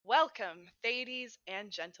Welcome, Thades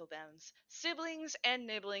and Gentledames, siblings and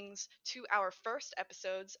nibblings, to our first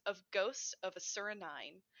episodes of Ghosts of Asura 9.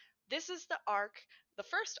 This is the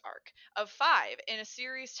first arc of five in a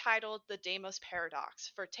series titled The Deimos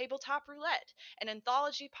Paradox for Tabletop Roulette, an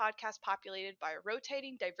anthology podcast populated by a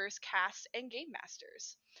rotating diverse cast and game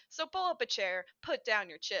masters. So pull up a chair, put down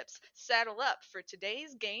your chips, saddle up for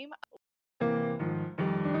today's game.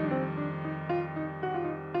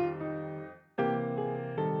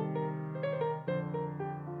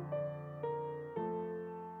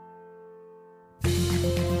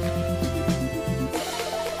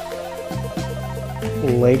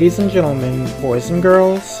 Ladies and gentlemen, boys and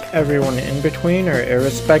girls, everyone in between or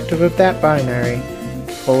irrespective of that binary,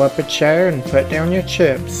 pull up a chair and put down your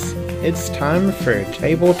chips. It's time for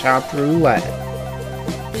Tabletop Roulette.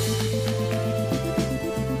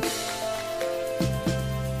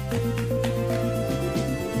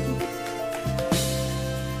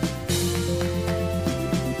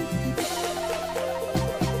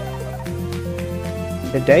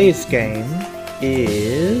 Today's game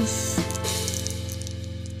is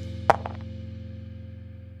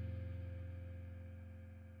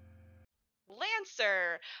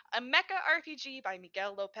Lancer, a mecha RPG by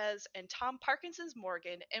Miguel Lopez and Tom Parkinson's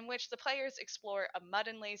Morgan, in which the players explore a Mud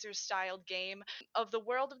and Lasers styled game of the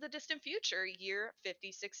world of the distant future, year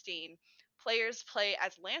 5016. Players play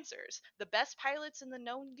as Lancers, the best pilots in the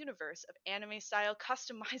known universe of anime style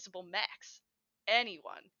customizable mechs.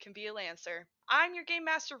 Anyone can be a Lancer. I'm your Game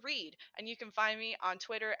Master Reed, and you can find me on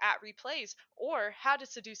Twitter at Replays or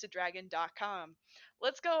howtoseduceadragon.com.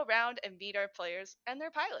 Let's go around and meet our players and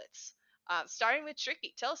their pilots. Starting with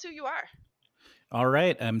Tricky, tell us who you are. All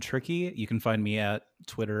right, I'm Tricky. You can find me at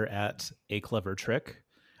Twitter at @aclevertrick.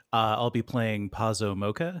 I'll be playing Pazzo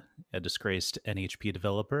Mocha, a disgraced NHP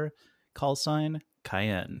developer. Call sign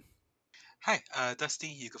Cayenne. Hi, Dusty.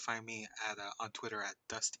 You can find me on Twitter at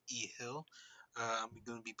DustEHill. I'm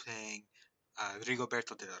going to be playing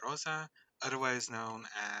Rigoberto de la Rosa, otherwise known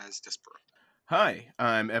as Despero. Hi,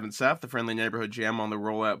 I'm Evan Saff, the Friendly Neighborhood Jam on the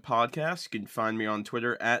Rollout Podcast. You can find me on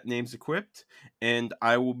Twitter at NamesEquipped, and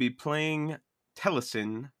I will be playing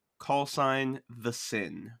Telesin, call sign The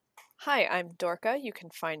Sin. Hi, I'm Dorka. You can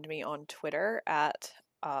find me on Twitter at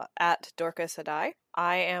Dorka Sadai.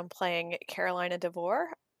 I am playing Carolina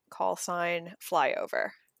DeVore, call sign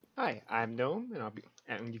Flyover. Hi, I'm Gnome,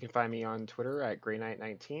 and you can find me on Twitter at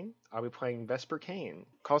GreyKnight19. I'll be playing Vesper Kane,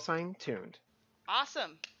 call sign Tuned.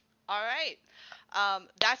 Awesome. All right.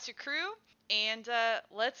 That's your crew, and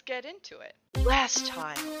let's get into it. Last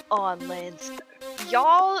time on Lancer,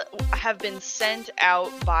 y'all have been sent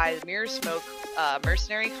out by the Mirror Smoke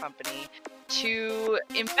mercenary company to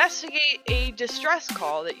investigate a distress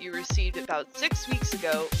call that you received about 6 weeks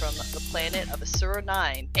ago from the planet of Asura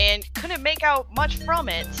 9, and couldn't make out much from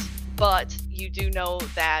it, but you do know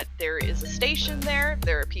that there is a station there,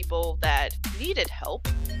 there are people that needed help,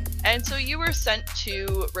 and so you were sent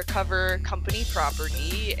to recover company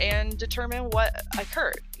property and determine what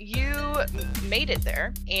occurred. You made it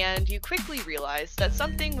there, and you quickly realized that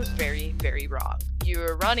something was very, very wrong. You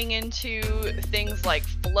were running into things like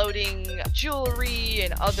floating jewelry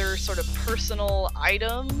and other sort of personal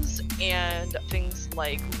items, and things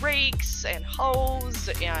like rakes and hoes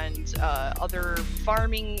and other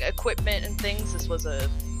farming equipment and things. This was a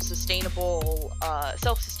sustainable,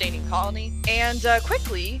 self-sustaining colony. And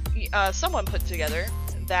quickly, someone put together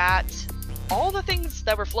that all the things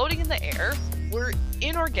that were floating in the air were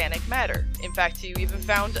inorganic matter. In fact, you even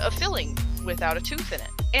found a filling without a tooth in it.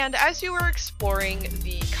 And as you were exploring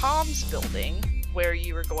the comms building, where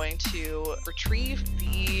you were going to retrieve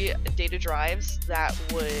the data drives that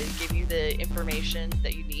would give you the information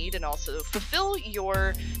that you need and also fulfill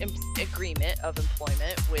your agreement of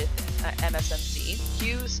employment with MSMC,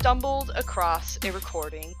 you stumbled across a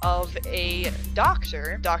recording of a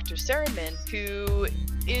doctor, Dr. Saramin, who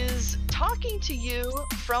is talking to you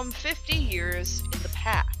from 50 years in the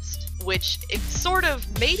past, which it sort of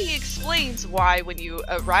maybe explains why when you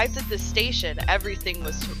arrived at this station, everything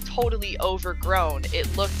was totally overgrown.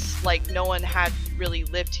 It looked like no one had really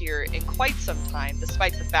lived here in quite some time,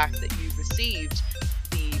 despite the fact that you received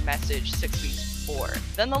the message 6 weeks before.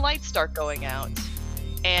 Then the lights start going out,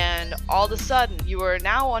 and all of a sudden you are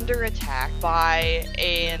now under attack by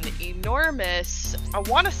an enormous, I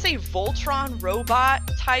want to say Voltron robot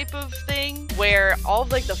type of thing, where all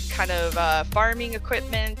of like the kind of farming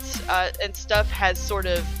equipment and stuff has sort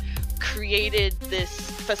of created this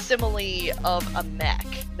facsimile of a mech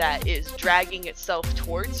that is dragging itself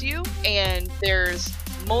towards you, and there's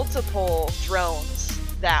multiple drones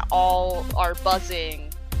that all are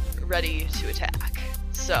buzzing ready to attack.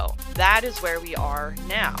 So that is where we are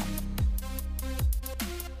now.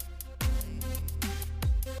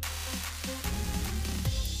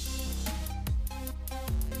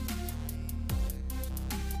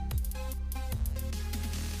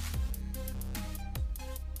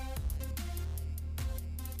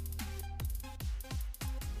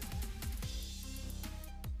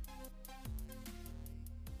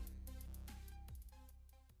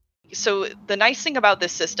 so the nice thing about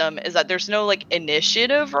this system is that there's no like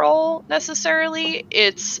initiative roll necessarily.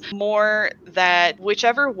 It's more that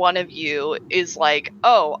whichever one of you is like,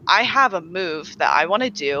 oh, I have a move that I want to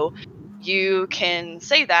do, you can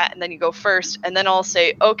say that, and then you go first, and then I'll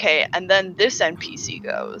say, okay, and then this NPC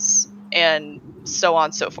goes, and so on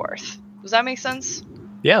and so forth. Does that make sense?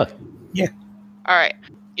 Yeah. All right.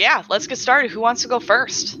 Yeah, let's get started. Who wants to go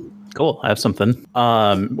first? Cool. I have something.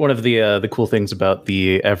 One of the cool things about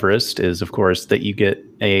the Everest is, of course, that you get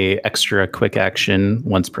a extra quick action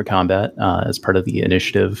once per combat as part of the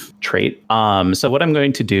initiative trait. So what I'm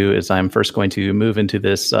going to do is I'm first going to move into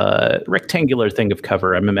this rectangular thing of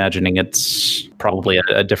cover. I'm imagining it's probably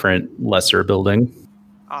a different, lesser building.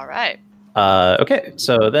 All right. Okay,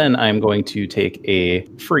 so then I'm going to take a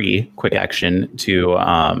free quick action to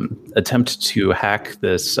attempt to hack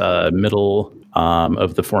this middle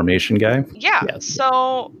of the formation guy. Yeah. Yes.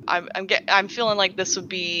 So I'm feeling like this would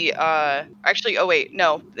be actually. Oh wait,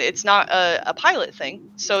 no, it's not a pilot thing.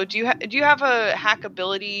 So do you have a hack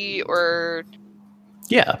ability or?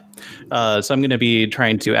 Yeah. So I'm going to be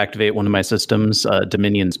trying to activate one of my systems,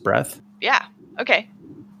 Dominion's Breath. Yeah. Okay.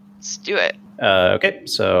 Let's do it. Okay,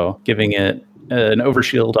 so giving it an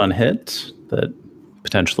overshield on hit that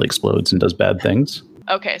potentially explodes and does bad things.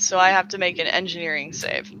 Okay, so I have to make an engineering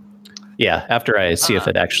save. Yeah, after I see if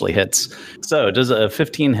it actually hits. So does a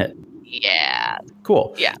 15 hit? Yeah.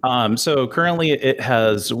 Cool. Yeah. So currently it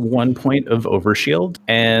has 1 point of overshield,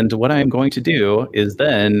 and what I'm going to do is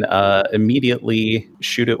then immediately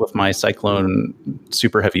shoot it with my Cyclone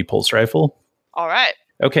super heavy pulse rifle. All right.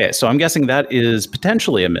 Okay, so I'm guessing that is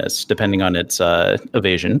potentially a miss, depending on its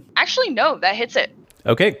evasion. Actually, no, that hits it.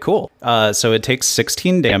 Okay, cool. So it takes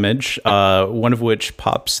 16 damage, one of which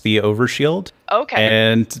pops the overshield. Okay.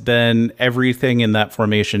 And then everything in that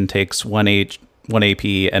formation takes 1 AP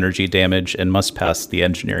energy damage and must pass the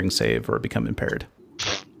engineering save or become impaired.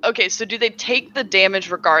 Okay, so do they take the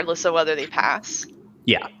damage regardless of whether they pass?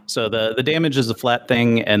 Yeah, so the damage is a flat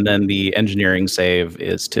thing, and then the engineering save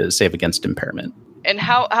is to save against impairment. And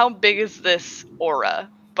how big is this aura,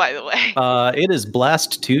 by the way? It is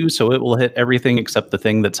blast 2, so it will hit everything except the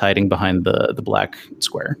thing that's hiding behind the black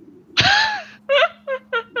square.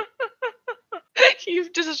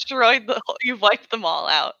 You've destroyed you've wiped them all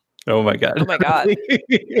out. Oh my god. Oh my god.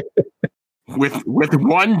 With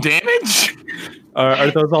 1 damage?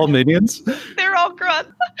 Are those all minions? They're all grunt.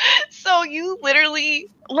 So you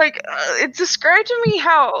literally, like, describe to me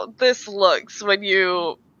how this looks when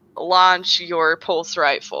you launch your pulse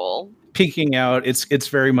rifle. Peeking out, it's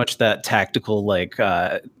very much that tactical, like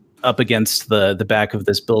up against the back of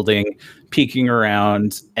this building, peeking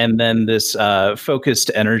around, and then this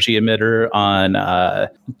focused energy emitter on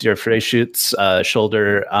Der Freischütz's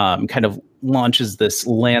shoulder kind of launches this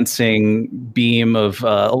lancing beam of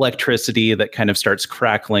electricity that kind of starts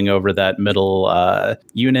crackling over that middle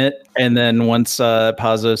unit. And then once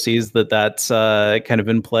Pazzo sees that that's kind of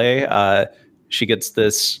in play, she gets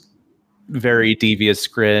this very devious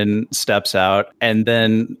grin, steps out, and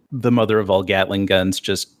then the mother of all Gatling guns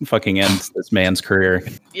just fucking ends this man's career.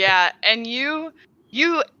 Yeah, and you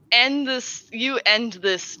end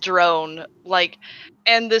this drone, like,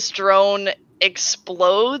 and this drone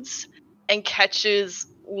explodes and catches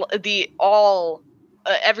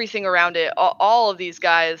everything around it, all of these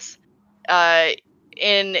guys in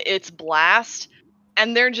its blast,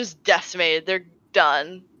 and they're just decimated. They're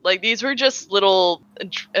done. Like, these were just little,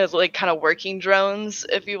 like, kind of working drones,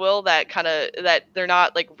 if you will, that they're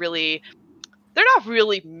not really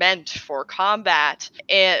meant for combat,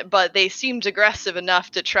 but they seemed aggressive enough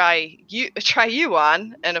to try you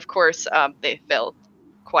on, and of course, they failed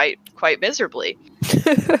quite miserably.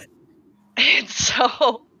 And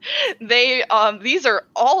so these are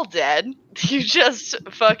all dead. You just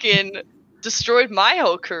fucking destroyed my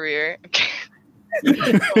whole career.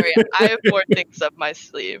 Sorry, I have more things up my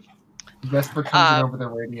sleeve. Vesper comes in over the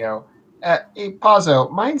radio. Hey,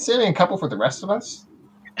 Pazzo, mind saving a couple for the rest of us?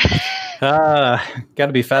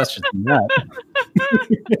 Gotta be faster than that.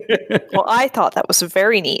 Well, I thought that was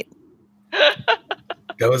very neat.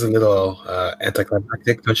 That was a little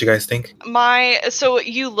anticlimactic, don't you guys think? So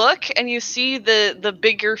you look and you see the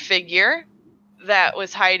bigger figure that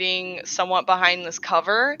was hiding somewhat behind this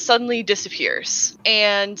cover suddenly disappears.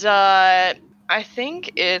 And I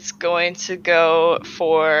think it's going to go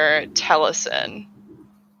for Tellison.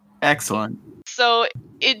 Excellent. So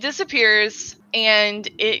it disappears and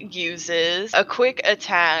it uses a quick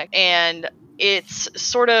attack, and it's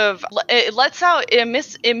sort of, it lets out, it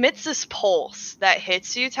emits this pulse that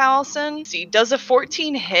hits you, Taliesin. See, does a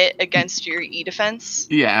 14 hit against your E defense?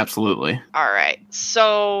 Yeah, absolutely. All right.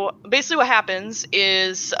 So basically, what happens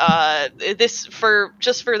is this for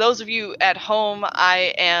those of you at home,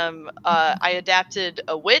 I adapted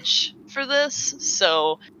a witch for this.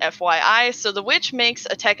 So FYI, so the witch makes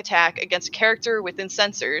a tech attack against a character within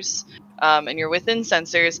sensors, and you're within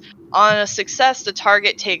sensors. On a success, the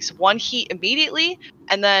target takes 1 heat immediately,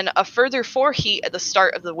 and then a further 4 heat at the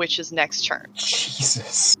start of the witch's next turn.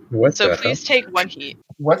 Jesus. What So the please hell? take 1 heat.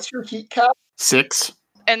 What's your heat cap? 6.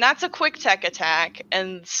 And that's a quick tech attack,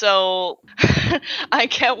 and so I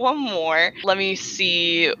get 1 more. Let me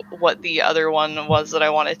see what the other one was that I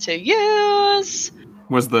wanted to use.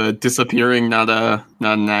 Was the disappearing not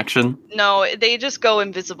an action? No, they just go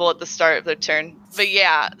invisible at the start of their turn. But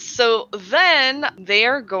yeah, so then they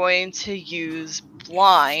are going to use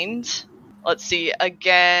blind. Let's see,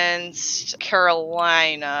 against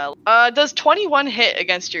Carolina. Does 21 hit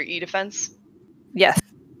against your E defense? Yes.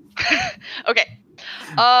 Okay.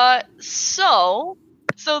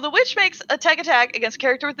 So the witch makes a tech attack against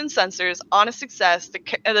character within sensors. On a success,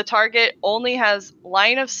 the target only has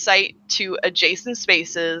line of sight to adjacent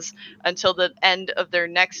spaces until the end of their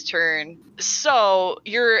next turn. So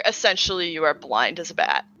you are blind as a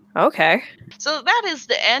bat. Okay. So that is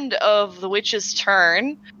the end of the witch's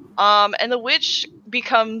turn. And the witch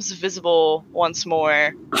becomes visible once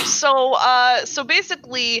more. So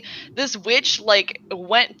basically, this witch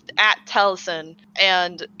went at Taliesin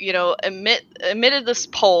and emitted this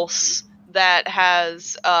pulse that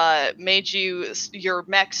has made your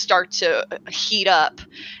mech start to heat up,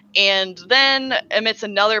 and then emits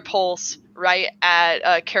another pulse right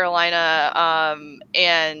at Carolina,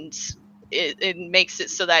 and it makes it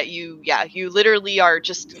so that you literally are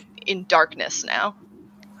just in darkness now.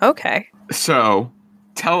 Okay. So,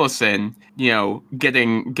 Taliesin,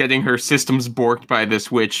 getting her systems borked by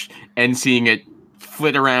this witch and seeing it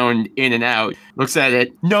flit around in and out, looks at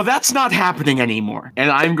it. No, that's not happening anymore. And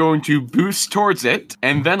I'm going to boost towards it,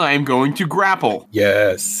 and then I'm going to grapple.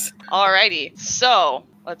 Yes. Alrighty. So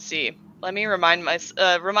let's see. Let me remind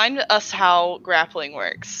us how grappling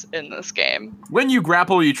works in this game. When you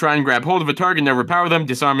grapple, you try and grab hold of a target and overpower them,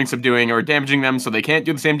 disarming, subduing, or damaging them so they can't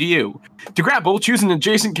do the same to you. To grapple, choose an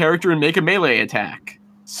adjacent character and make a melee attack.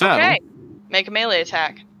 So, okay, make a melee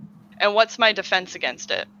attack. And what's my defense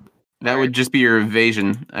against it? That would just be your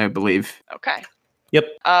evasion, I believe. Okay. Yep.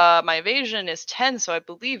 My evasion is 10, so I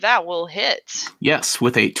believe that will hit. Yes,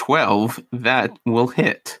 with a 12, that will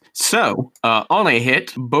hit. So, on a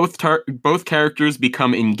hit, both characters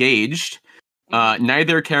become engaged.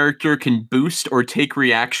 Neither character can boost or take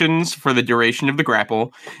reactions for the duration of the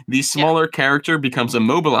grapple. The smaller character becomes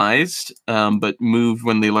immobilized, but move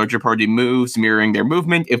when the larger party moves, mirroring their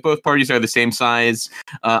movement. If both parties are the same size,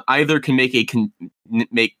 either can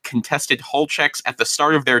make contested hull checks at the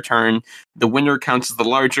start of their turn. The winner counts as the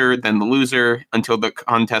larger, then the loser, until the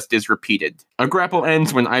contest is repeated. A grapple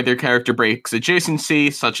ends when either character breaks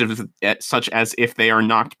adjacency, such as if they are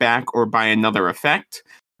knocked back or by another effect.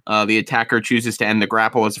 The attacker chooses to end the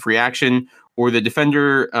grapple as a free action, or the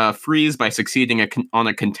defender frees by succeeding on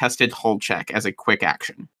a contested hull check as a quick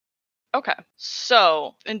action. Okay.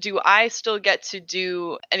 So, and do I still get to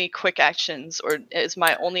do any quick actions, or is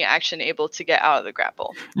my only action able to get out of the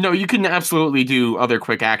grapple? No, you can absolutely do other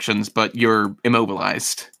quick actions, but you're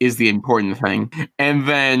immobilized is the important thing. And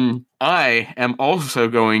then I am also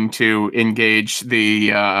going to engage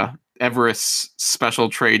the Everest's special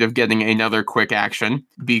trait of getting another quick action,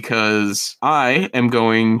 because I am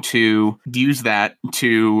going to use that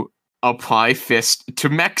to apply fist to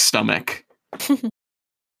mech stomach.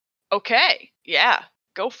 Okay, yeah,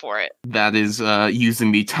 go for it. That is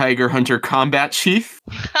using the Tiger Hunter combat sheath.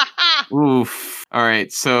 Oof. All right,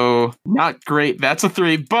 so not great. That's a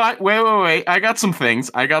 3, but wait. I got some things.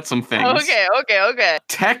 Okay.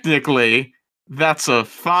 Technically, that's a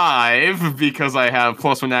 5 because I have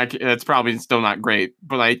 +1 accuracy. It's probably still not great,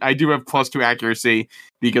 but I do have +2 accuracy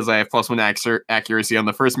because I have +1 accuracy on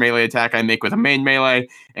the first melee attack I make with a main melee,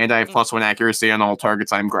 and I have +1 accuracy on all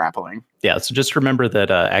targets I'm grappling. Yeah, so just remember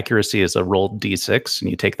that accuracy is a rolled d6, and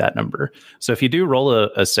you take that number. So if you do roll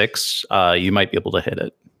a 6, you might be able to hit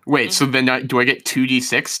it. Wait, so then do I get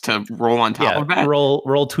 2d6 to roll on top of that? roll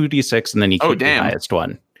 2d6, and then you keep the highest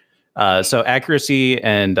one. So accuracy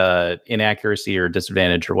and inaccuracy or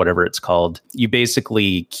disadvantage or whatever it's called, you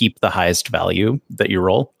basically keep the highest value that you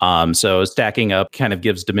roll. So stacking up kind of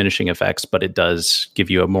gives diminishing effects, but it does give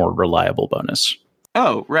you a more reliable bonus.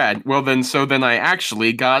 Oh, rad. Well, then I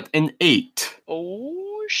actually got an 8.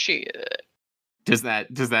 Oh, shit. Does that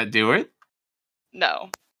do it? No.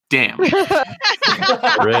 Damn. Rip.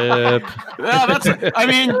 I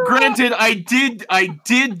mean, granted, I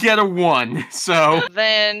did get a 1, so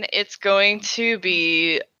Then it's going to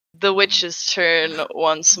be the witch's turn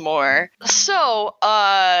once more. So,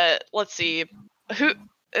 let's see. Who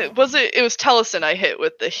was it? It was Tellison I hit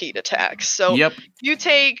with the heat attack. So yep, you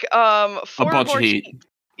take 4 a bunch more of heat.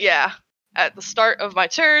 Yeah, at the start of my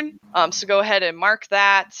turn. So go ahead and mark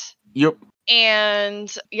that. Yep.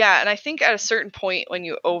 And yeah, and I think at a certain point when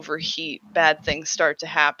you overheat, bad things start to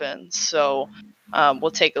happen. So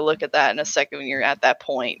we'll take a look at that in a second when you're at that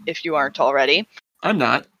point, if you aren't already. I'm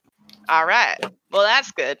not. All right. Well,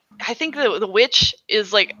 that's good. I think the witch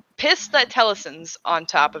is like pissed that Tellison's on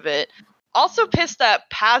top of it. Also pissed that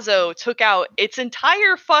Pazzo took out its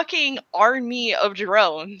entire fucking army of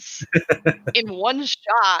drones in one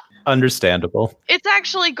shot. Understandable. It's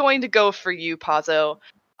actually going to go for you, Pazzo.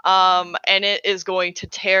 And it is going to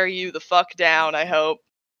tear you the fuck down, I hope.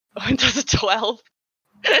 Does it 12?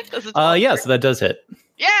 Does it 12? Yeah, so that does hit.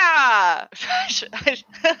 Yeah!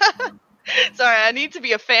 Sorry, I need to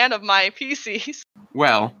be a fan of my PCs.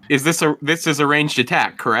 Well, this is a ranged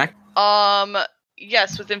attack, correct?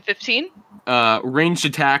 Yes, within 15. Ranged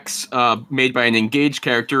attacks made by an engaged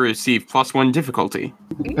character receive +1 difficulty.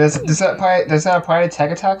 Does that apply to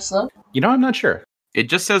tech attacks though? You know, I'm not sure. It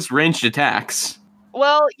just says ranged attacks.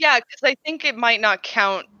 Well, yeah, because I think it might not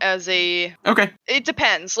count as a... Okay. It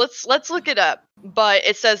depends. Let's look it up. But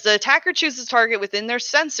it says the attacker chooses target within their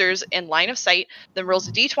sensors and line of sight, then rolls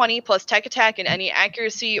a d20 plus tech attack and any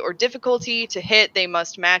accuracy or difficulty to hit. They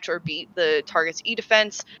must match or beat the target's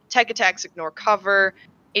E-defense. Tech attacks ignore cover.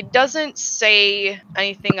 It doesn't say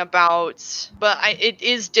anything about... But it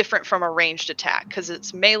is different from a ranged attack, because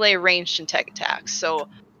it's melee, ranged, and tech attacks. So...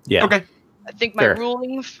 Yeah. Okay. I think my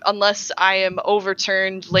ruling, unless I am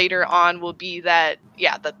overturned later on, will be that,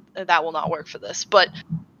 yeah, that will not work for this. But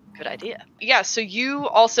good idea. Yeah, so you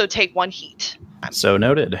also take 1 heat. So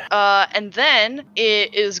noted. And then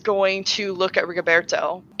it is going to look at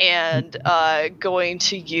Rigoberto and going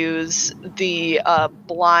to use the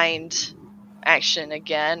blind action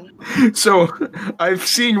again. So, I've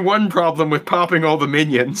seen one problem with popping all the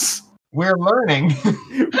minions. We're learning.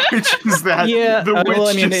 Which is that the witch well,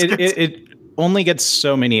 I mean, just gets... it only gets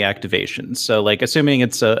so many activations. So, like, assuming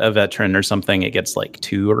it's a veteran or something, it gets, like,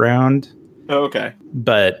 2 around. Oh, okay.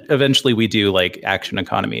 But eventually we do, like, action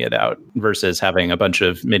economy it out versus having a bunch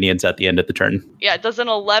of minions at the end of the turn. Yeah, does an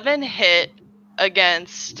 11 hit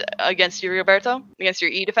against you, Rigoberto? Against your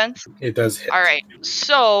E defense? It does hit. All right.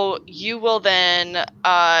 So you will then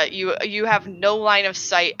you have no line of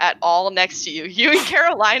sight at all next to you. You and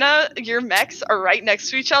Carolina, your mechs are right next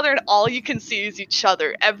to each other, and all you can see is each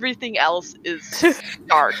other. Everything else is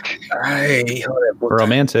dark.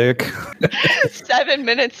 Romantic. 7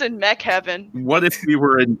 minutes in mech heaven. What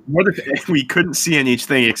if we couldn't see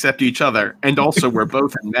anything except each other, and also we're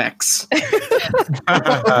both in mechs?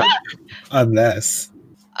 Unless.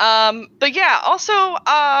 But yeah, also,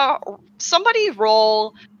 somebody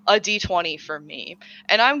roll a d20 for me.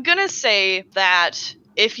 And I'm gonna say that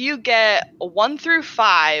if you get 1 through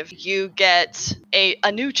 5, you get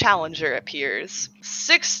a new challenger appears.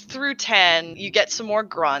 6 through 10, you get some more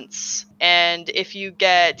grunts. And if you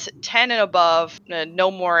get 10 and above,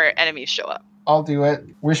 no more enemies show up. I'll do it.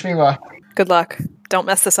 Wish me luck. Good luck. Don't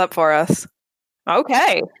mess this up for us.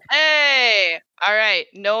 Okay. Hey! All right,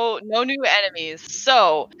 no new enemies.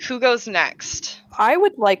 So, who goes next? I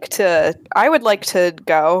would like to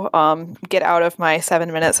go get out of my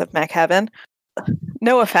 7 minutes of mech heaven.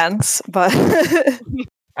 No offense, but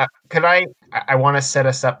Could I want to set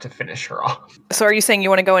us up to finish her off. So are you saying you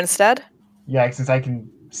want to go instead? Yeah, since I can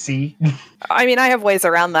see. I mean, I have ways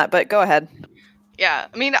around that, but go ahead. Yeah,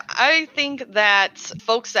 I mean, I think that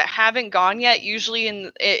folks that haven't gone yet, usually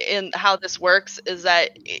in how this works is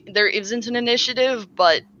that there isn't an initiative,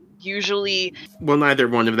 but usually... Well, neither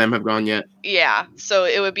one of them have gone yet. Yeah, so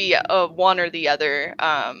it would be one or the other.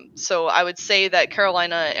 So I would say that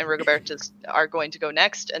Carolina and Rigoberto are going to go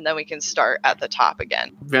next, and then we can start at the top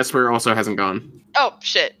again. Vesper also hasn't gone. Oh,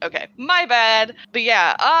 shit. Okay. My bad. But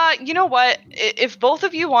yeah, you know what? If both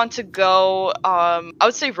of you want to go, I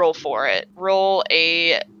would say roll for it. Roll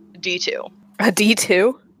a D2. A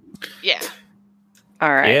D2? Yeah.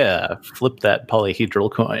 All right. Yeah. Flip that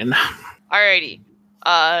polyhedral coin. Alrighty.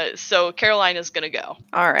 So Carolina's gonna go.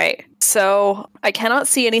 All right. So I cannot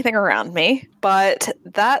see anything around me, but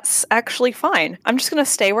that's actually fine. I'm just going to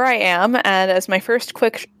stay where I am, and as my first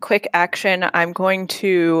quick action, I'm going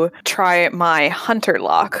to try my Hunter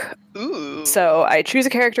Lock. Ooh. So I choose a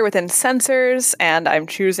character within sensors, and I'm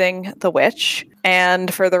choosing the witch.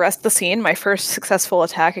 And for the rest of the scene, my first successful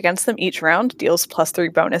attack against them each round deals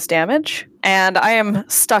 +3 bonus damage. And I am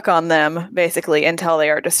stuck on them, basically, until they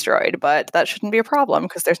are destroyed. But that shouldn't be a problem,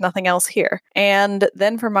 because there's nothing else here. And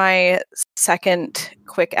then for my second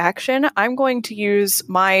quick action, I'm going to use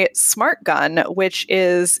my smart gun, which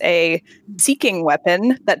is a seeking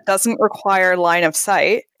weapon that doesn't require line of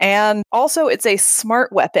sight. And also, it's a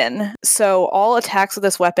smart weapon. So all attacks with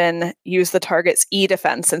this weapon use the target's E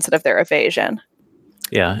defense instead of their evasion.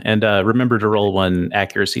 Yeah, and remember to roll 1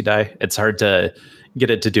 accuracy die. It's hard to get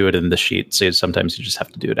it to do it in the sheet, so sometimes you just have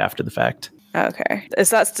to do it after the fact. Okay.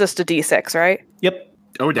 That's just a D6, right? Yep.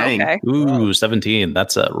 Oh, dang. Okay. Ooh, 17.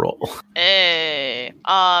 That's a roll. Hey.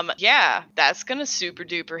 Yeah, that's gonna super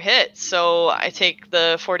duper hit. So I take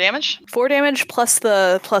the 4 damage. 4 damage plus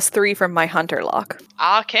the +3 from my hunter lock.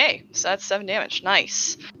 Okay, so that's 7 damage.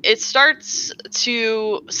 Nice. It starts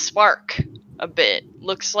to spark a bit.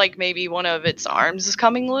 Looks like maybe one of its arms is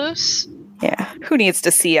coming loose. Yeah, who needs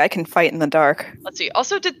to see? I can fight in the dark. Let's see.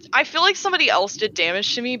 Also, I feel like somebody else did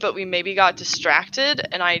damage to me, but we maybe got distracted,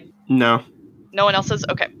 and No. no one else is?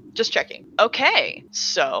 Okay, just checking. Okay,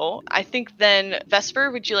 so I think then,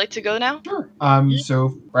 Vesper, would you like to go now? Sure.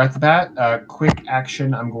 So right off the bat, quick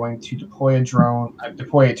action. I'm going to deploy a drone.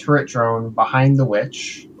 Deploy a turret drone behind the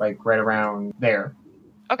witch, like right around there.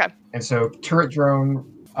 Okay. And so turret drone.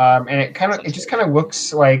 And it just kind of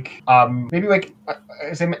looks like maybe like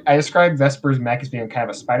I described Vesper's mech as being kind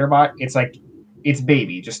of a spider bot. It's like it's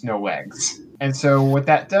baby, just no legs. And so what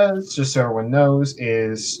that does, just so everyone knows,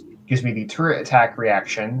 is gives me the turret attack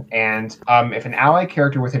reaction. And if an ally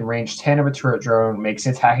character within range 10 of a turret drone makes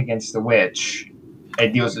an attack against the witch,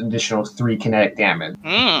 it deals an additional 3 kinetic damage.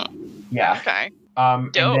 Yeah. Okay.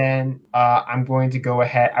 And then I'm going to go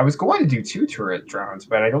ahead. I was going to do 2 turret drones,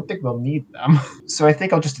 but I don't think we'll need them. So I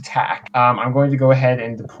think I'll just attack. I'm going to go ahead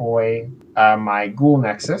and deploy my Ghoul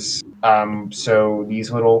Nexus. So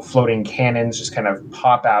these little floating cannons just kind of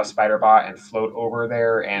pop out of Spiderbot and float over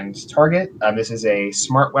there and target. This is a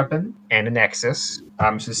smart weapon and a Nexus.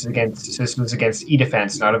 So this was against E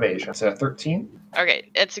defense, not evasion. So 13.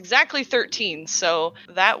 Okay, it's exactly 13, so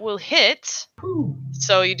that will hit. Ooh.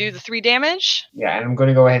 So you do the 3 damage. Yeah, and I'm going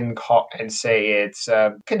to go ahead and say it's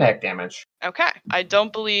kinetic damage. Okay. I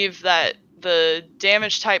don't believe that the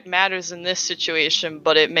damage type matters in this situation,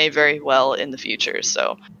 but it may very well in the future,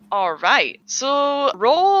 so. Alright, so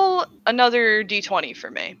roll another d20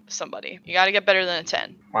 for me, somebody. You gotta get better than a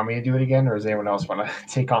 10. Want me to do it again, or does anyone else want to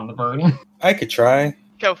take on the burden? I could try.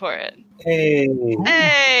 Go for it. Hey.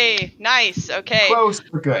 Hey! Nice, okay. Close,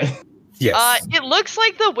 but good. Yes. It looks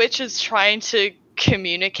like the witch is trying to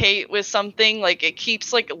communicate with something, like it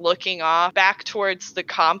keeps like looking off back towards the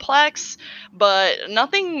complex, but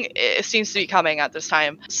nothing seems to be coming at this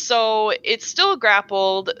time. So it's still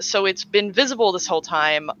grappled, so it's been visible this whole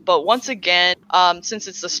time, but once again, since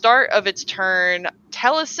it's the start of its turn,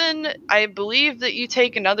 Tellison, I believe that you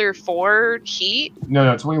take another 4 heat.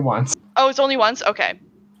 No, it's only once. Oh, it's only once? Okay,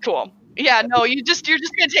 cool. Yeah, no, you're just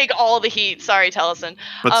gonna take all the heat. Sorry, Tellison.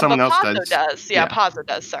 But someone else Pazzo does. Yeah, Pazzo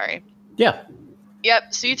does, sorry. Yeah.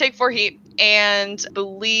 Yep, so you take 4 heat and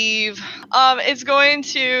believe it's going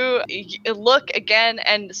to look again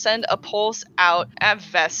and send a pulse out at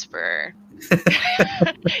Vesper.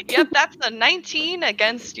 Yep, that's a 19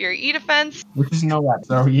 against your E defense. Which is no less,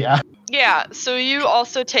 so yeah. Yeah, so you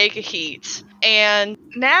also take a heat. And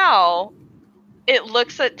now it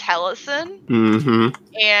looks at Tellison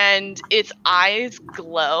and its eyes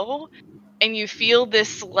glow and you feel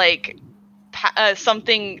this like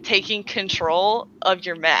something taking control of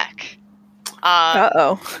your mech.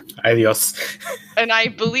 Adios. And I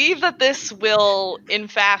believe that this will, in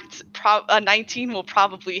fact, a 19 will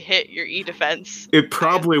probably hit your E defense. It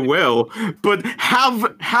probably will, but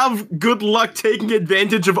have good luck taking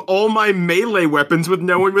advantage of all my melee weapons with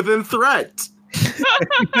no one within threat.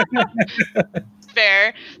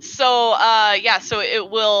 Fair. So, so it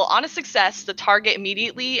will, on a success, the target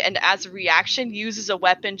immediately and as a reaction uses a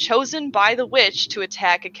weapon chosen by the witch to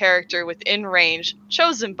attack a character within range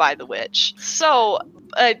chosen by the witch. So,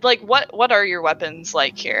 what are your weapons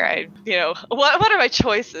like here? What are my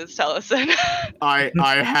choices, Tellison? I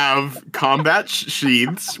have combat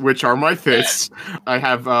sheaths, which are my fists. I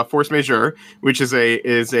have force majeure, which is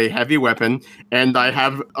a heavy weapon, and I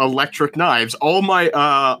have electric knives. All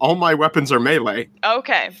my weapons are melee.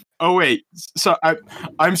 Okay. Oh wait, so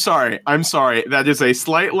I'm sorry. That is a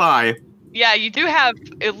slight lie. Yeah, you do have.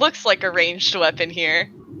 It looks like a ranged weapon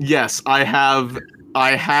here. Yes, I have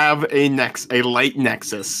a light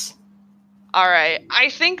nexus. All right. I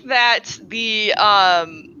think that the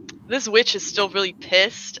this witch is still really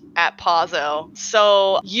pissed at Pazzo.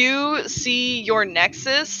 So you see your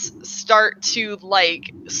Nexus start to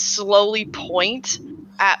like slowly point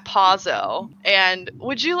at Pazzo. And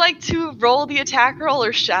would you like to roll the attack roll,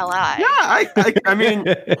 or shall I? Yeah, I mean,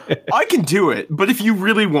 I can do it, but if you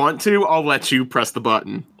really want to, I'll let you press the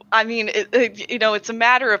button. I mean, it's a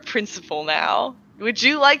matter of principle now. Would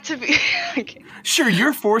you like to be... Okay. Sure,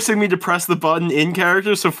 you're forcing me to press the button in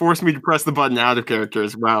character, so force me to press the button out of character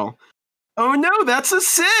as well. Oh no, that's a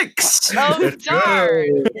 6! Oh,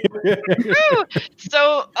 darn! Woo!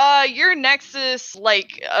 So, your Nexus,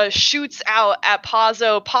 shoots out at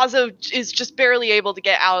Pazzo. Pazzo is just barely able to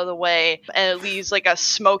get out of the way, and it leaves, a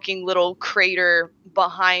smoking little crater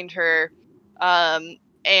behind her. And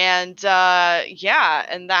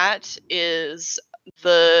that is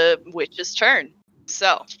the witch's turn.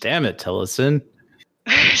 So. Damn it, Tillison.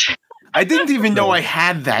 I didn't even know I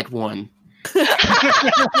had that one.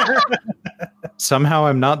 Somehow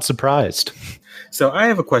I'm not surprised. So I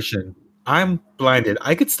have a question. I'm blinded.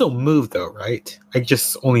 I could still move though, right? I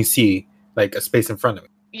just only see a space in front of me.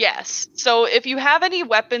 Yes. So if you have any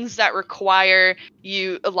weapons that require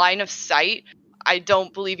a line of sight, I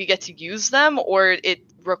don't believe you get to use them, or it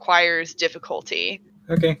requires difficulty.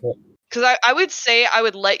 Okay. Well, because I would say I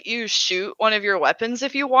would let you shoot one of your weapons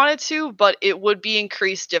if you wanted to, but it would be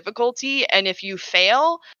increased difficulty. And if you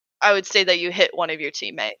fail, I would say that you hit one of your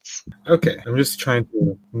teammates. Okay, I'm just trying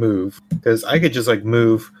to move because I could just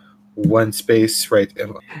move one space right.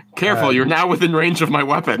 Careful, you're now within range of my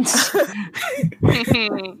weapons.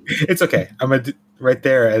 It's okay. I'm gonna right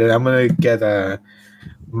there, and then I'm gonna get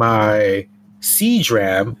my siege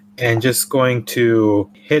ram and just going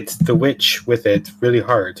to hit the witch with it really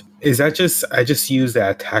hard. Is that I just use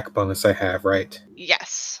that attack bonus I have, right?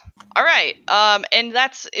 Yes. All right. And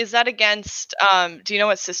is that against, do you know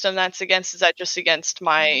what system that's against? Is that just against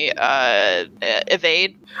my,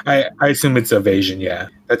 evade? I assume it's evasion, yeah.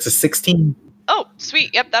 That's a 16. Oh,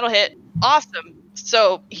 sweet. Yep, that'll hit. Awesome.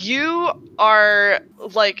 So you are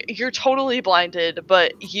you're totally blinded,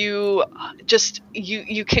 but you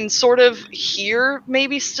can sort of hear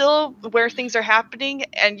maybe still where things are happening,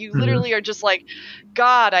 and you literally are just like,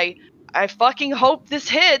 God, I fucking hope this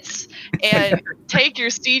hits, and take your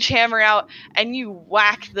siege hammer out and you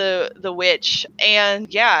whack the witch,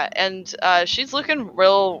 and she's looking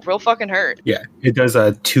real fucking hurt. Yeah, it does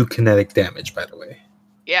 2 kinetic damage, by the way.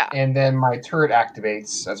 Yeah. And then my turret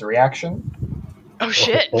activates as a reaction. Oh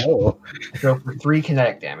shit. Oh. Go for 3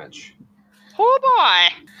 kinetic damage. Oh boy.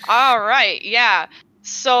 All right. Yeah.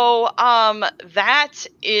 So that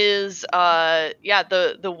is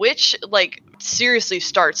the witch seriously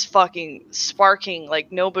starts fucking sparking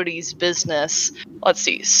like nobody's business. Let's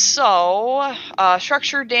see. So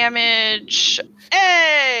structure damage.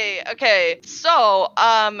 Hey. Okay. So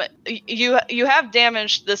you have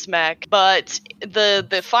damaged this mech, but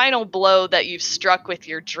the final blow that you've struck with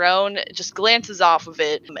your drone just glances off of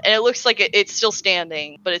it, and it looks like it's still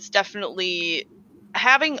standing, but it's definitely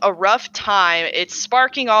having a rough time. It's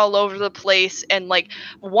sparking all over the place, and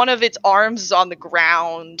one of its arms is on the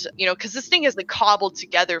ground, because this thing is cobbled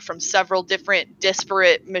together from several different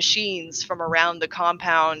disparate machines from around the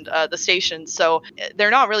compound, the station, so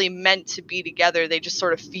they're not really meant to be together. They just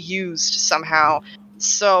sort of fused somehow.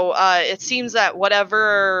 So it seems that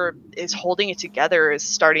whatever is holding it together is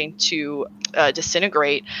starting to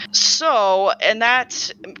disintegrate. So, and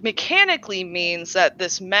that mechanically means that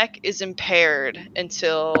this mech is impaired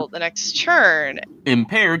until the next turn.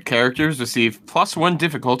 Impaired characters receive +1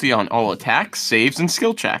 difficulty on all attacks, saves, and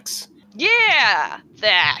skill checks. Yeah,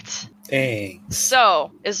 that. Thanks.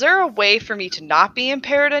 So, is there a way for me to not be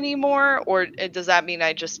impaired anymore, or does that mean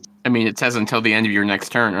I mean, it says until the end of your next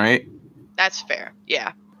turn, right? That's fair.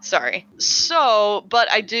 Yeah. Sorry. So, but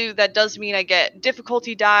that does mean I get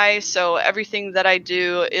difficulty die, so everything that I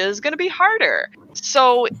do is going to be harder.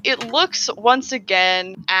 So it looks once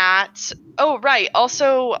again at, oh, right.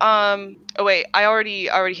 Also, oh wait, I already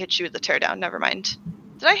hit you with the teardown. Never mind.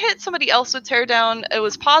 Did I hit somebody else with teardown? It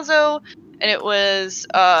was Pazzo, and it was,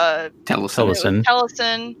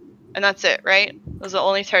 Tellison, and that's it, right? Those are the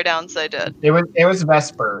only teardowns I did. It was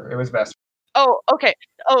Vesper. It was Vesper. Oh, okay.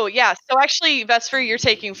 Oh, yeah. So actually, Vesper, you're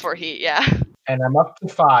taking 4 heat, yeah. And I'm up to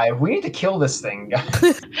 5. We need to kill this thing,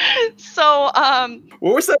 guys. So,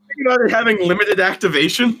 what was that thing about it having limited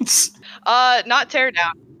activations? Not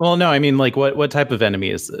teardown. Well, no, I mean, what type of enemy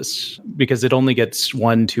is this? Because it only gets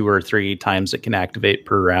 1, 2, or 3 times it can activate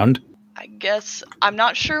per round. I guess I'm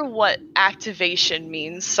not sure what activation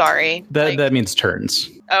means. Sorry. That means turns.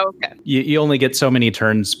 Oh, okay. You only get so many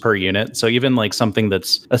turns per unit. So even something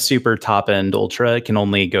that's a super top end ultra can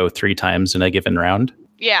only go 3 times in a given round.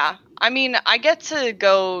 Yeah. I mean, I get to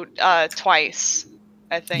go twice,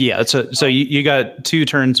 I think. Yeah, so you got 2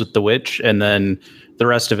 turns with the witch, and then the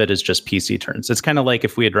rest of it is just PC turns. It's kind of like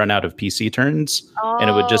if we had run out of PC turns, and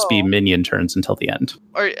it would just be Oh. minion turns until the end.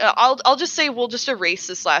 Or I'll just say we'll just erase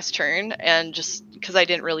this last turn, and just because I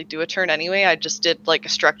didn't really do a turn anyway, I just did like a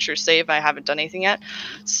structure save. I haven't done anything yet.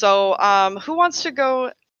 So who wants to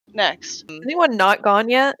go next? Anyone not gone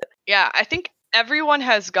yet? Yeah, I think everyone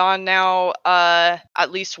has gone now at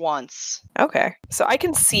least once. Okay. So I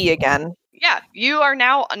can see again. Yeah, you are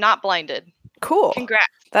now not blinded. Cool. Congrats.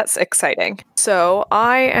 That's exciting. So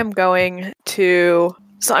I am going to.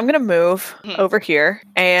 So I'm going to move Mhm. over here,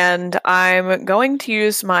 and I'm going to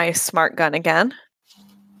use my smart gun again.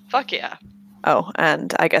 Fuck yeah. Oh,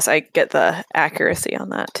 and I guess I get the accuracy on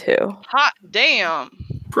that too. Hot damn.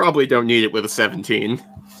 Probably don't need it with a 17.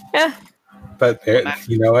 Yeah, But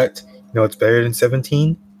you know what? You know what's better than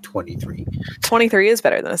 17? 23. 23 is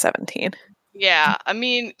better than a 17. Yeah, I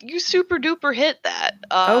mean, you super duper hit that.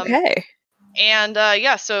 Okay. And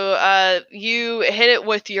yeah, so you hit it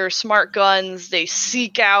with your smart guns. They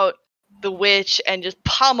seek out the witch and just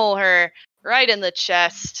pummel her right in the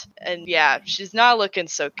chest. And yeah, she's not looking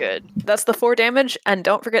so good. That's the 4 damage, and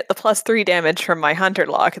don't forget the +3 damage from my hunter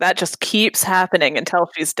lock. That just keeps happening until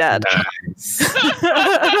she's dead.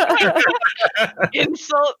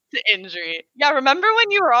 Insult to injury. Yeah, remember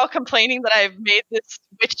when you were all complaining that I've made this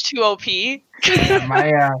witch too OP?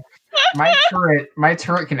 Yeah, my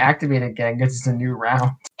turret can activate again because it's a new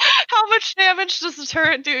round. How much damage does the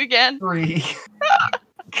turret do again? 3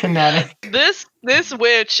 kinetic. This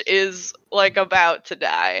witch is like about to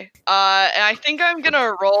die. And I think I'm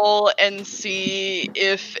gonna roll and see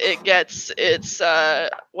if it gets its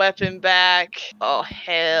weapon back. Oh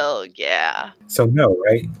hell yeah. So no,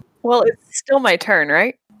 right? Well, it's still my turn,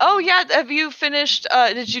 right? Oh yeah, have you finished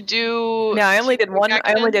did you do No, I only did one. I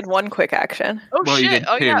only actions? did one quick action. Oh Well, you shit. did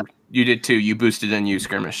Oh 2. yeah. You did 2. You boosted and you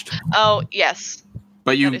skirmished. Oh yes.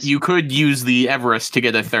 But That is- you could use the Everest to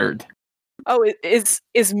get a 3rd. Oh, is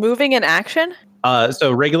moving an action?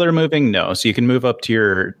 So regular moving, no. So you can move up to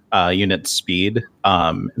your unit speed,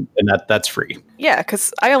 and that's free. Yeah,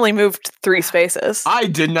 because I only moved 3 spaces. I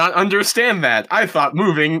did not understand that. I thought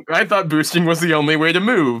boosting was the only way to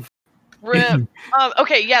move. Rip.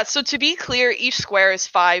 Okay, yeah, so to be clear, each square is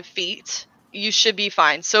 5 feet. You should be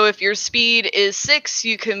fine. So if your speed is 6,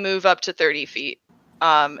 you can move up to 30 feet.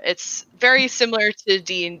 It's very similar to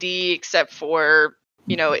D&D, except for,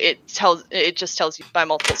 it just tells you by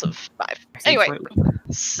multiples of 5. Anyway,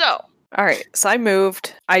 so, All right, so I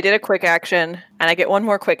moved. I did a quick action, and I get one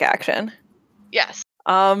more quick action. yes.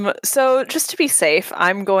 So just to be safe,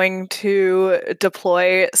 I'm going to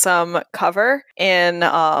deploy some cover in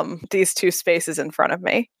these 2 spaces in front of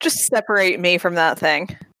me. Just separate me from that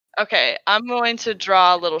thing. Okay, I'm going to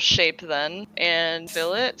draw a little shape then and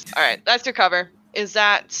fill it. All right, that's your cover. Is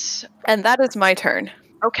that... And that is my turn.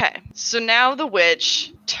 Okay, so now the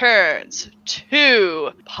witch turns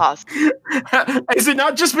to Paz. Has it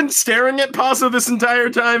not just been staring at Paso this entire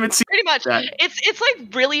time? It's Pretty much. that. It's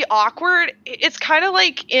like really awkward. It's kind of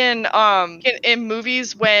like in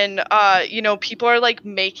movies when people are like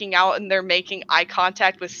making out and they're making eye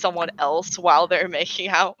contact with someone else while they're making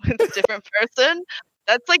out with a different person.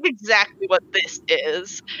 That's like exactly what this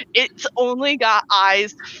is. It's only got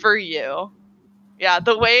eyes for you. Yeah,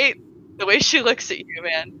 the way she looks at you,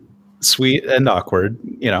 man. Sweet and awkward,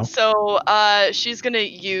 So she's gonna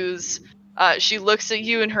use. She looks at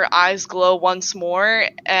you and her eyes glow once more,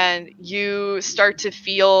 and you start to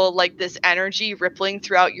feel like this energy rippling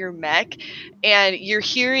throughout your mech, and you're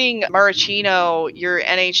hearing Marachino, your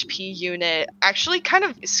NHP unit, actually kind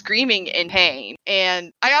of screaming in pain.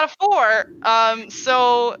 And I got a 4,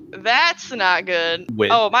 so that's not good.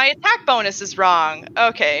 Wait. Oh, my attack bonus is wrong.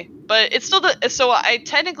 Okay, but it's still so I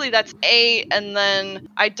technically that's 8, and then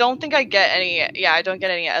I don't think I get any. Yeah, I don't get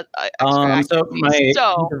any extra So activities. my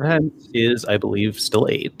So defense is, I believe, still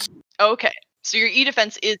 8. okay, so your E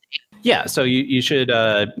defense is Yeah, so you should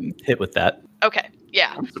hit with that. okay.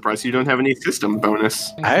 Yeah, I'm surprised you don't have any system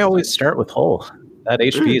bonus. I always start with whole. That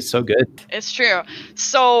HP is so good. it's true.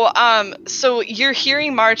 So so you're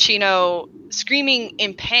hearing Marachino screaming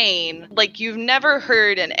in pain, like you've never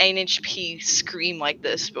heard an NHP scream like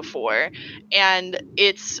this before, and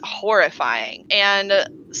it's horrifying. And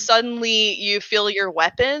suddenly you feel your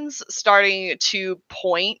weapons starting to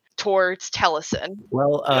point towards Tellison.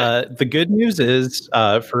 Well, the good news is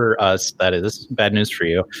for us, that is bad news for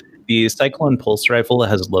you. The Cyclone Pulse Rifle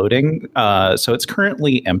has loading, so it's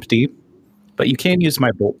currently empty, but you can use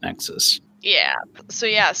my Bolt Nexus. Yeah.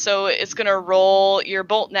 So it's gonna roll your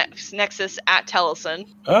Bolt Nexus at Tellison.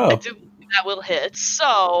 Oh, That will hit.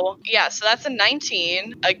 So, yeah, so that's a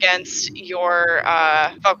 19 against your,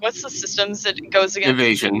 what's the systems that it goes against?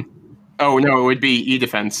 Evasion. Oh, no, it would be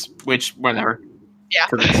E-defense, which, whatever. Yeah.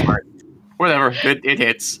 'Cause it's smart. Whatever, it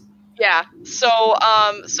hits. Yeah, so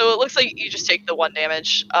it looks like you just take the 1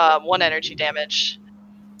 damage, 1 energy damage.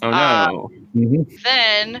 Oh, no.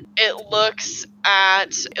 Then it looks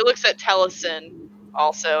at Tellison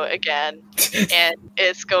also again, and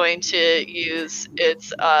it's going to use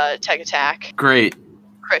its tech attack. Great.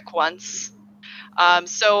 Crick once.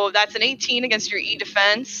 So that's an 18 against your E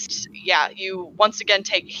defense. Yeah, you once again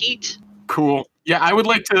take heat. Cool. Yeah, I would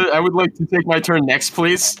like to take my turn next,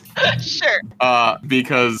 please. Sure.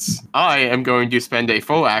 Because I am going to spend a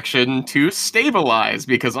full action to stabilize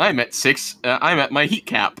because I'm at 6. I'm at my heat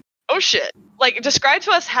cap. Oh shit. Like, describe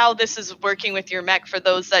to us how this is working with your mech for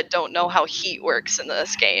those that don't know how heat works in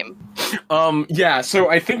this game. Yeah,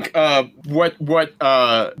 so I think what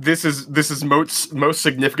this is most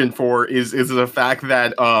significant for is the fact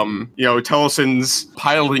that Tellison's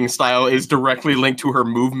piloting style is directly linked to her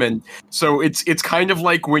movement. So it's kind of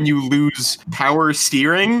like when you lose power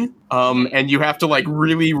steering, and you have to like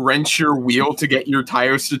really wrench your wheel to get your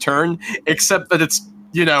tires to turn, except that it's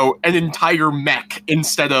an entire mech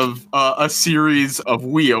instead of a series of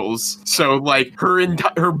wheels. So, like,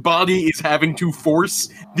 her body is having to force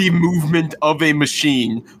the movement of a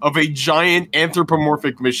machine, of a giant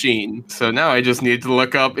anthropomorphic machine. So now I just need to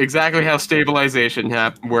look up exactly how stabilization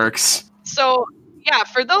works. So, yeah,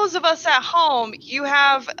 for those of us at home, you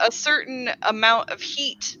have a certain amount of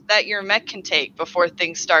heat that your mech can take before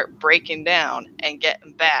things start breaking down and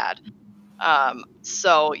getting bad.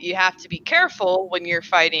 So you have to be careful when you're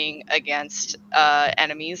fighting against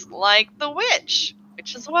enemies like the witch,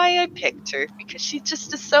 which is why I picked her, because she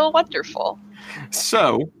just is so wonderful.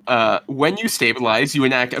 So, when you stabilize, you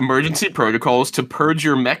enact emergency protocols to purge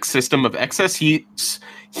your mech system of excess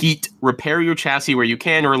heat, repair your chassis where you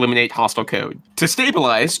can, or eliminate hostile code. To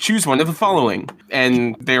stabilize, choose one of the following.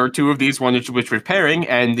 And there are 2 of these, one of which repairing,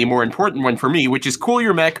 and the more important one for me, which is cool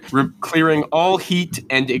your mech, clearing all heat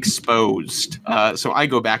and exposed. So I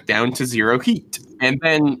go back down to 0 heat. And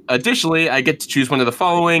then, additionally, I get to choose one of the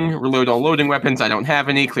following. Reload all loading weapons, I don't have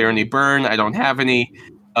any. Clear any burn, I don't have any.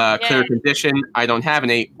 Clear condition, I don't have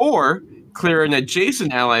any. Or clear an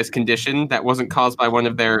adjacent ally's condition that wasn't caused by one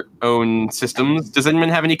of their own systems. Does anyone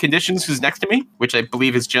have any conditions who's next to me? Which I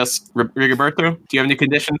believe is just Rigoberto. Do you have any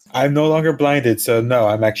conditions? I'm no longer blinded, so no,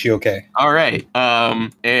 I'm actually okay. All right.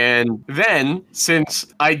 And then, since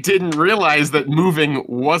I didn't realize that moving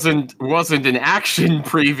wasn't an action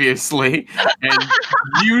previously, and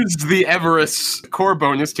used the Everest core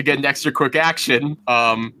bonus to get an extra quick action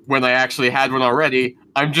when I actually had one already,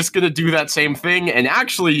 I'm just going to do that same thing and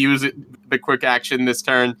actually use the quick action this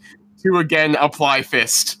turn to again apply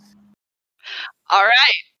Fist. All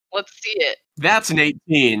right, let's see it. That's an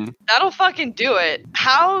 18. That'll fucking do it.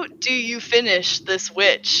 How do you finish this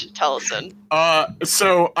witch, Tellison?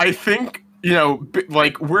 So I think,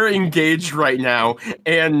 we're engaged right now,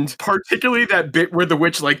 and particularly that bit where the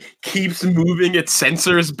witch, keeps moving its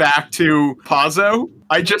sensors back to Pazzo.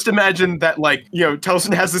 I just imagine that,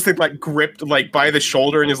 Tellison has this thing, gripped, by the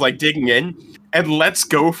shoulder and is, digging in, and lets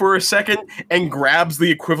go for a second and grabs the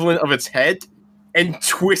equivalent of its head and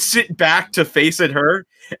twists it back to face at her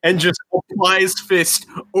and just applies Fist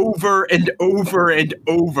over and over and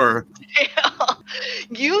over. Yeah.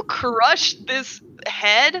 You crushed this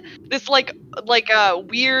head, this like a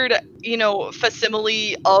weird,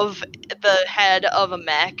 facsimile of the head of a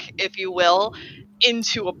mech, if you will,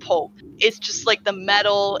 into a pulp. It's just like the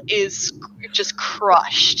metal is just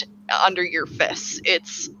crushed under your fists.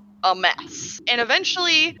 It's a mess. And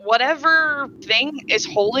eventually, whatever thing is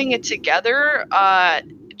holding it together,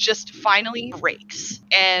 just finally breaks,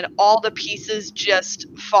 and all the pieces just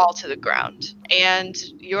fall to the ground, and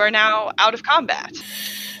you are now out of combat.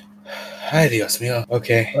 Ay, Dios mío.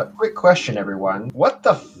 Okay. Quick question, everyone. What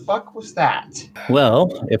the fuck was that?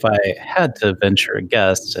 Well, if I had to venture a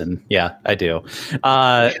guess, and yeah, I do,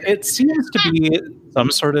 it seems to be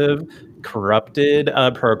some sort of corrupted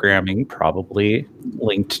programming, probably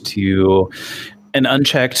linked to an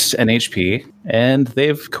unchecked NHP, and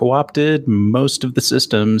they've co-opted most of the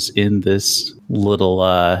systems in this little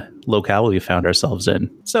locale we found ourselves in.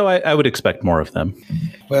 So I would expect more of them.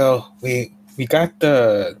 Well, we got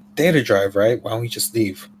the data drive, right? Why don't we just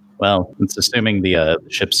leave? Well, it's assuming the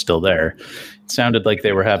ship's still there. It sounded like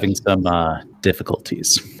they were having some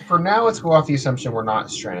difficulties. For now, let's go off the assumption we're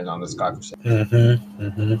not stranded on this godforsaken. Mm-hmm.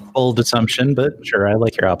 Mm-hmm. Bold assumption, but sure, I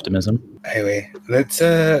like your optimism. Anyway, let's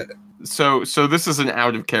So this is an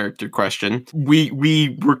out of character question.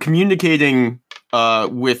 We were communicating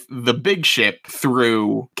with the big ship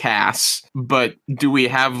through Cass, but do we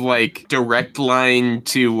have like direct line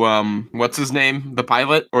to what's his name, the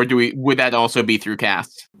pilot, or would that also be through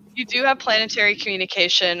Cass? You do have planetary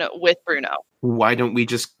communication with Bruno. Why don't we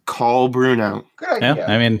just call Bruno? Good Yeah, idea.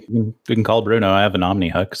 I mean, we can call Bruno. I have an Omni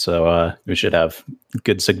Hook, so we should have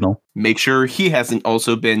good signal. Make sure he hasn't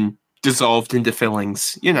also been dissolved into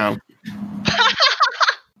fillings, you know.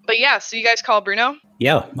 But yeah, so you guys call Bruno?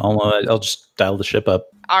 Yeah, I'll just dial the ship up.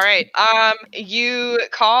 All right. You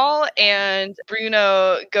call and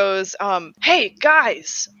Bruno goes, hey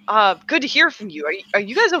guys, good to hear from you. Are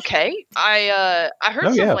you guys okay? I heard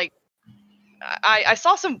some yeah. like I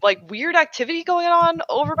saw some like weird activity going on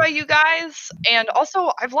over by you guys, and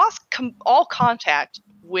also I've lost all contact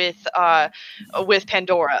with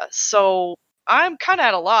Pandora, so I'm kind of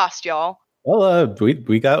at a loss, y'all. Well,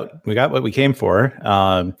 we got what we came for.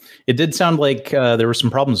 It did sound like there were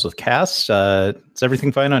some problems with Cass. Is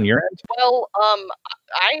everything fine on your end? Well,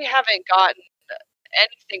 I haven't gotten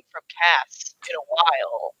anything from Cass in a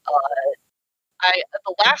while.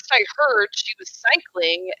 The last I heard, she was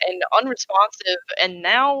cycling and unresponsive, and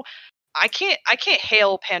now I can't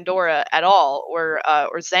hail Pandora at all, or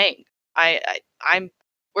Zhang.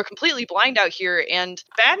 We're completely blind out here, and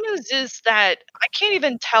bad news is that I can't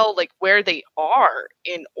even tell like where they are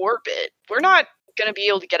in orbit. We're not gonna be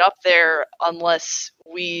able to get up there unless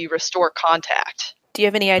we restore contact. Do you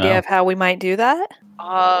have any idea No. of how we might do that?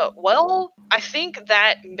 Well, I think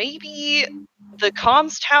that maybe the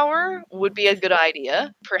comms tower would be a good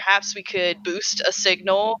idea. Perhaps we could boost a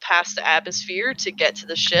signal past the atmosphere to get to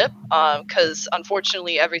the ship, because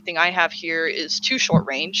unfortunately everything I have here is too short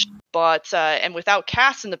range. But and without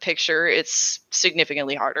Cass in the picture, it's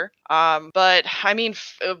significantly harder. But I mean,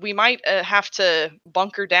 we might have to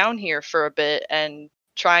bunker down here for a bit and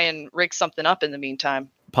try and rig something up in the meantime.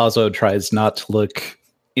 Pazzo tries not to look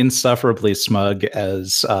insufferably smug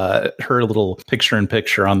as her little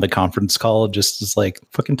picture-in-picture on the conference call just is like,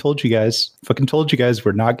 fucking told you guys,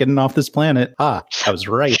 we're not getting off this planet. I was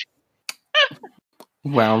right.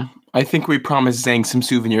 Well, I think we promised Zhang some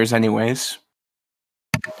souvenirs anyways.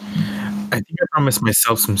 I think I promised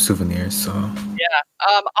myself some souvenirs, so.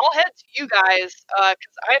 I'll head to you guys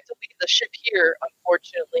because I have to leave the ship here.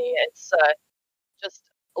 Unfortunately, it's just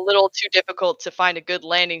a little too difficult to find a good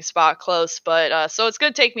landing spot close. But so it's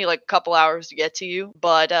gonna take me like a couple hours to get to you.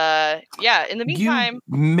 But yeah, in the meantime,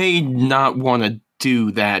 You may not want to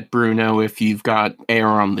do that, Bruno, if you've got air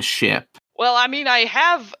on the ship. well, I mean, I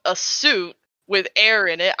have a suit with air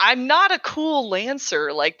in it. I'm not a cool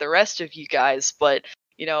lancer like the rest of you guys, but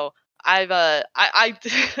you know, I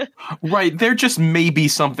Right, there just may be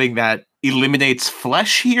something that eliminates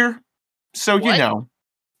flesh here. So, you What? know.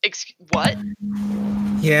 what? I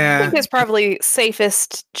Yeah. think it's probably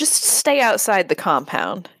safest just stay outside the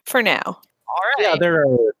compound for now. All right. Yeah, there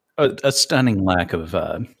are a stunning lack of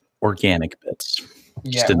organic bits.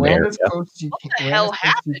 Yeah, in land there, as yeah. close as you What can. the land hell as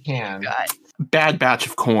close as you happened, can. guys? Bad batch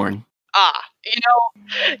of corn. You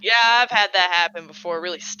know, yeah, I've had that happen before. It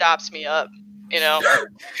really stops me up. You know.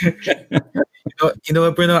 You know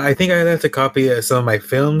what, Bruno? I think I left a copy of some of my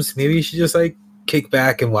films. Maybe you should just like kick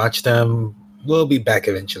back and watch them. We'll be back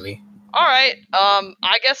eventually. All right.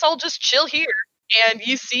 I guess I'll just chill here. And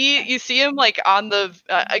you see him like on the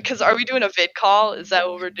because are we doing a vid call? Is that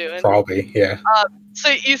what we're doing? Probably, yeah. So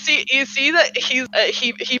you see that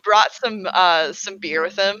he brought some beer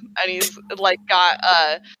with him, and he's like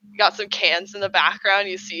got some cans in the background.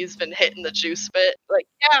 You see he's been hitting the juice bit. Like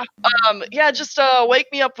yeah, just wake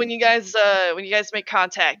me up when you guys make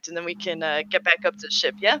contact, and then we can get back up to the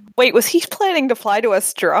ship. Yeah. Wait, was he planning to fly to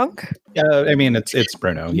us drunk? I mean, it's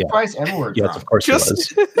Bruno. He Yeah, flies everywhere. yes, drunk. of course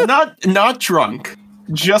Just it was. not drunk.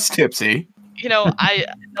 Just tipsy. You know,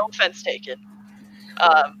 no offense taken.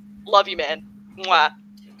 Love you, man. Mwah.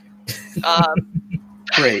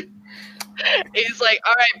 Great. He's like,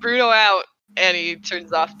 all right, Bruno out, and he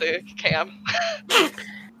turns off the cam.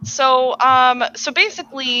 So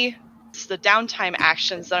basically, it's the downtime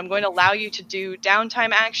actions that I'm going to allow you to do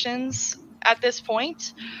downtime actions at this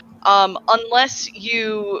point, unless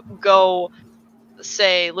you go,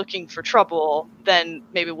 say, looking for trouble, then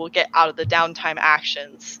maybe we'll get out of the downtime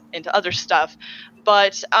actions into other stuff.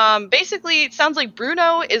 But basically, it sounds like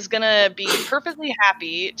Bruno is going to be perfectly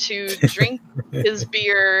happy to drink his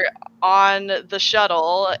beer on the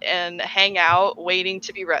shuttle and hang out, waiting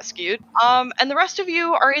to be rescued. And the rest of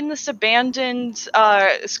you are in this abandoned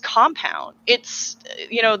compound. It's,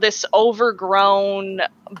 this overgrown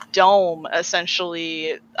dome,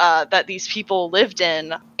 essentially, that these people lived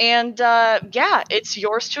in. And yeah, it's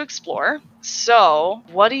yours to explore. So,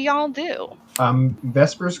 what do y'all do?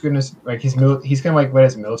 Vesper's gonna like he's gonna like let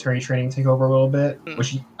his military training take over a little bit,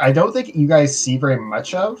 which I don't think you guys see very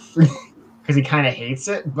much of because he kind of hates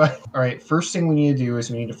it. But all right, first thing we need to do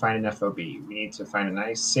is we need to find an FOB. We need to find a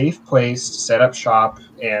nice, safe place to set up shop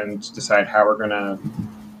and decide how we're gonna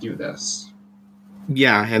do this.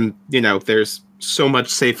 Yeah, and there's so much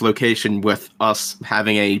safe location with us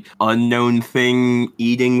having a unknown thing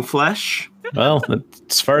eating flesh. Well,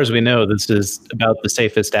 as far as we know, this is about the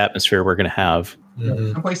safest atmosphere we're going to have.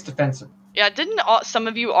 Mhm. Someplace defensive. Yeah, didn't some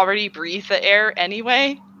of you already breathe the air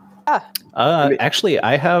anyway? Actually,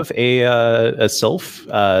 I have a sylph,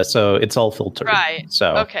 so it's all filtered. Right.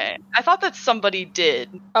 So Okay. I thought that somebody did.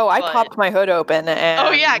 Oh, I But- popped my hood open and...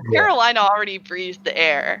 Oh yeah, Carolina already breathed the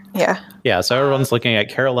air. Yeah. so everyone's looking at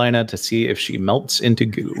Carolina to see if she melts into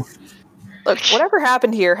goo. Look, whatever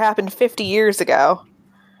happened here happened 50 years ago.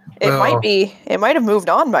 It Well- might have moved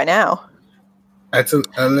on by now. That's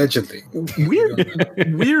allegedly.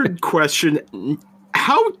 Weird question.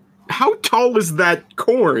 How tall is that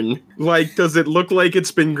corn? Like, does it look like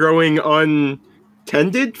it's been growing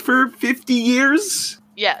untended for 50 years?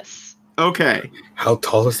 Yes. Okay. How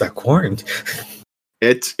tall is that corn?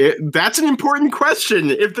 That's an important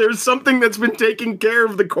question. If there's something that's been taking care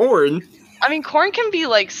of the corn. I mean, corn can be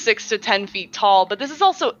like 6 to 10 feet tall, but this is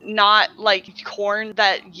also not like corn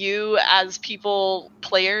that you as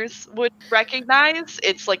players would recognize.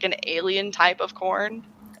 It's like an alien type of corn.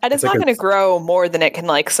 And it's It's like not a- going to grow more than it can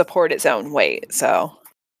support its own weight. So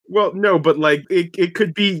Well, no, but like it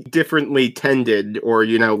could be differently tended, or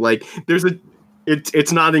like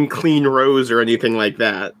it's not in clean rows or anything like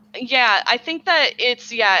that. Yeah, I think that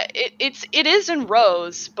it is in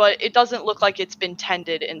rows, but it doesn't look like it's been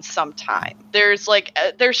tended in some time. There's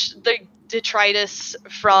there's the detritus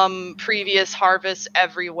from previous harvests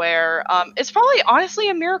everywhere. It's probably honestly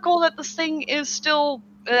a miracle that this thing is still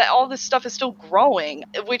all this stuff is still growing,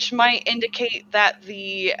 which might indicate that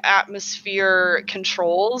the atmosphere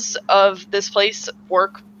controls of this place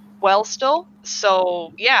work well still.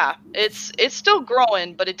 So yeah, it's still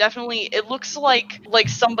growing, but it looks like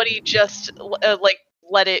somebody just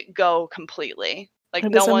let it go completely. Like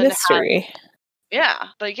it no is a one mystery. Yeah,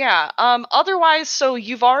 but yeah. Otherwise, so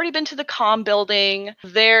you've already been to the comm building.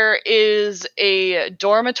 There is a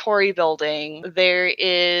dormitory building. There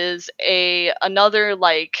is another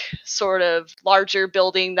sort of larger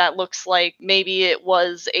building that looks like maybe it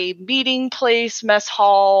was a meeting place, mess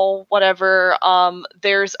hall, whatever.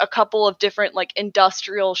 There's a couple of different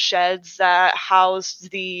industrial sheds that house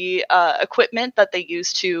the equipment that they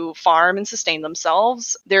use to farm and sustain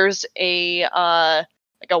themselves. There's a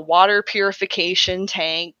water purification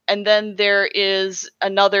tank. And then there is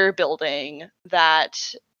another building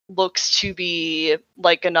that looks to be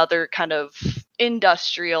another kind of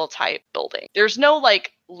industrial type building. There's no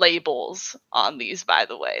labels on these, by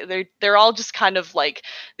the way. They're all just kind of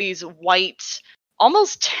these white,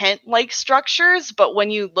 almost tent-like structures, but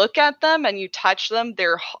when you look at them and you touch them,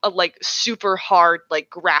 they're super hard,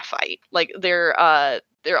 graphite.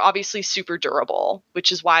 They're obviously super durable,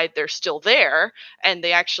 which is why they're still there, and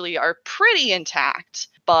they actually are pretty intact.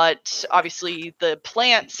 But obviously the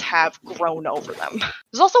plants have grown over them.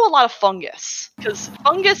 There's also a lot of fungus, because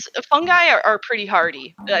fungi are pretty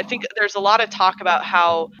hardy. I think there's a lot of talk about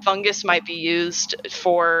how fungus might be used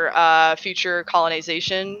for future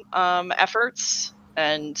colonization efforts,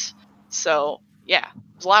 and so yeah.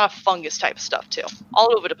 There's a lot of fungus type stuff too,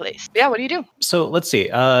 all over the place. Yeah, what do you do? So let's see.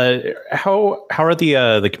 How are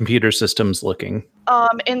the computer systems looking?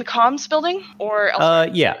 In the comms building or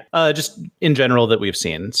elsewhere? Just in general that we've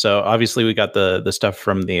seen. So obviously we got the stuff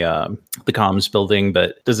from the comms building,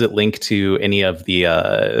 but does it link to any of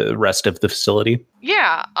the rest of the facility?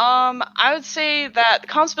 Yeah, I would say that the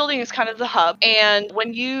comms building is kind of the hub, and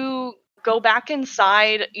when you go back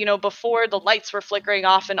inside, before the lights were flickering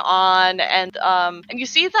off and on, and you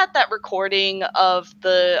see that recording of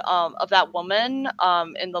that woman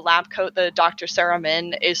in the lab coat, the Dr. Sarah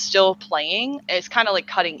Min, is still playing. It's kind of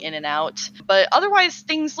cutting in and out, but otherwise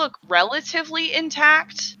things look relatively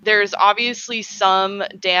intact. There's obviously some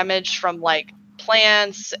damage from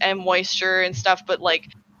plants and moisture and stuff, but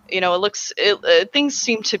things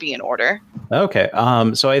seem to be in order. Okay.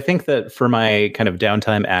 So I think that for my kind of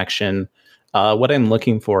downtime action, what I'm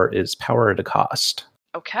looking for is power to cost.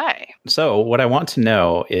 Okay. So what I want to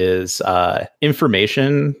know is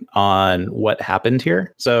information on what happened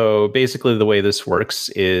here. So basically the way this works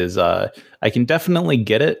is I can definitely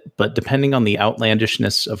get it, but depending on the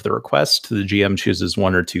outlandishness of the request, the GM chooses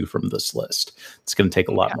one or two from this list. It's going to take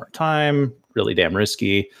a lot more time, really damn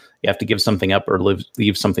risky. You have to give something up or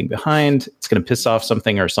leave something behind. It's going to piss off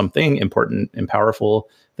something or something important and powerful.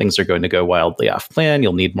 Things are going to go wildly off plan.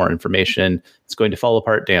 You'll need more information. It's going to fall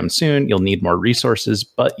apart damn soon. You'll need more resources,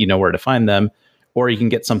 but you know where to find them. Or you can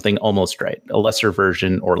get something almost right, a lesser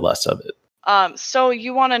version or less of it. So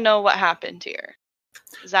you want to know what happened here?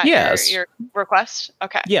 Is that your request?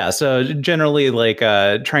 Okay. Yeah, so generally like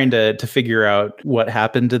trying to figure out what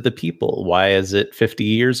happened to the people. Why is it 50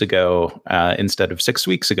 years ago instead of 6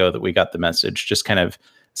 weeks ago that we got the message? Just kind of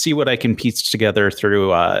see what I can piece together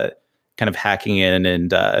through kind of hacking in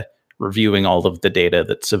and reviewing all of the data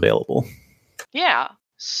that's available. Yeah.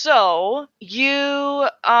 So you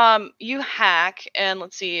hack, and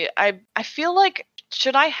let's see. I feel like,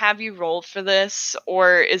 should I have you roll for this,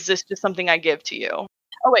 or is this just something I give to you?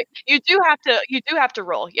 Oh wait, you do have to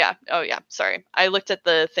roll. Yeah. Oh yeah. Sorry, I looked at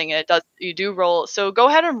the thing. And you do roll. So go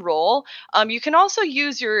ahead and roll. You can also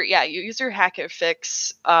use your hack and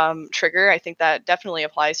fix trigger. I think that definitely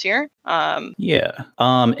applies here. Yeah.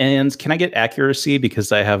 And can I get accuracy,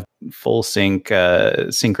 because I have full sync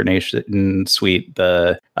synchronization suite,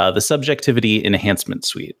 the subjectivity enhancement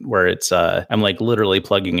suite, where it's I'm like literally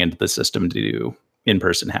plugging into the system to do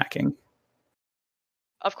in-person hacking.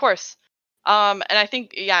 Of course. And I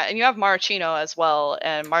think, and you have Marachino as well,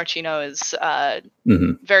 and Marachino is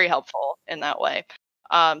very helpful in that way.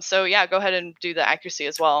 So yeah, go ahead and do the accuracy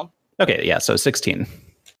as well. Okay, yeah, so 16.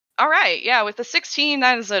 All right, yeah, with the 16,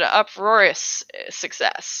 that is an uproarious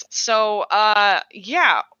success. So,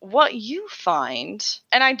 what you find,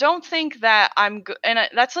 and I don't think that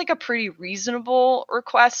that's like a pretty reasonable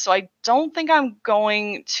request, so I don't think I'm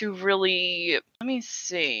going to really, let me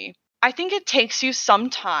see. I think it takes you some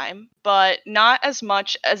time, but not as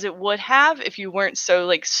much as it would have if you weren't so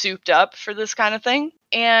like souped up for this kind of thing.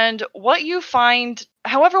 And what you find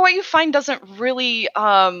doesn't really,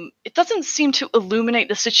 it doesn't seem to illuminate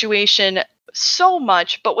the situation so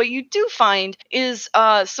much, but what you do find is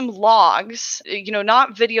some logs,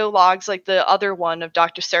 not video logs like the other one of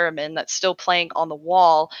Dr. Saramin that's still playing on the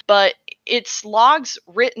wall, but it's logs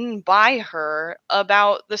written by her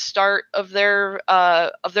about the start of their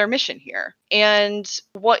mission here. And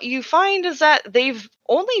what you find is that they've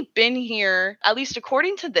only been here, at least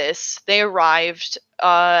according to this, they arrived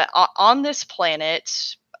on this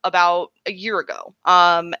planet about a year ago.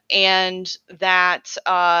 And that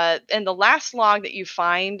and the last log that you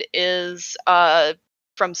find is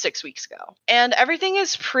from 6 weeks ago. And everything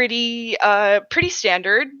is pretty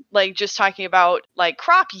standard, like just talking about like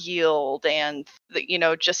crop yield and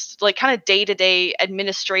just like kind of day-to-day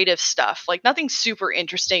administrative stuff, like nothing super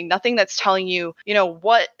interesting, nothing that's telling you,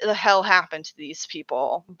 what the hell happened to these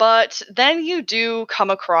people. But then you do come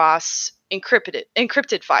across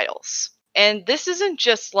encrypted files. And this isn't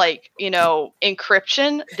just like,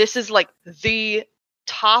 encryption. This is like the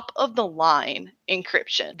top of the line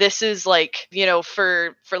encryption. This is like,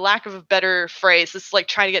 for lack of a better phrase, this is like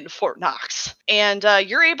trying to get into Fort Knox. And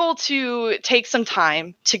you're able to take some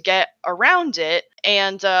time to get around it.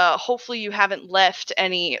 And hopefully you haven't left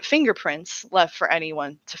any fingerprints left for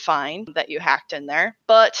anyone to find that you hacked in there.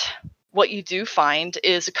 But what you do find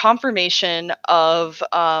is a confirmation of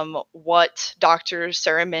what Dr.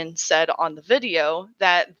 Saramin said on the video,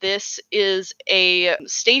 that this is a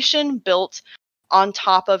station built on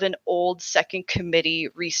top of an old Second Committee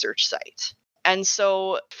research site. And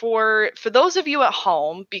so for those of you at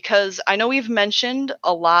home, because I know we've mentioned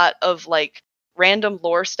a lot of like random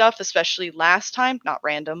lore stuff, especially last time, not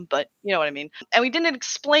random, but you know what I mean. And we didn't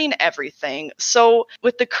explain everything. So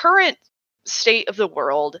with the current state of the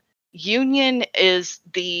world, Union is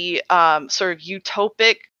the sort of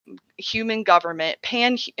utopic human government,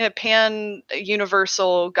 pan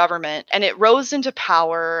universal government, and it rose into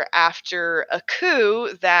power after a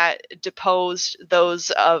coup that deposed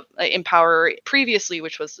those in power previously,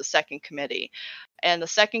 which was the Second Committee. And the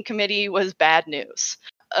Second Committee was bad news.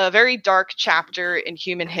 A very dark chapter in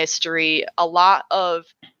human history, a lot of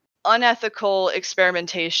unethical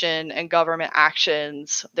experimentation and government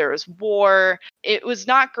actions. There was war. It was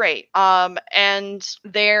not great. And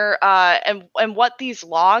what these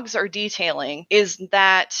logs are detailing is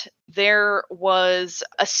that there was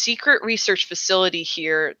a secret research facility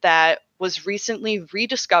here that was recently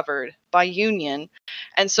rediscovered by Union.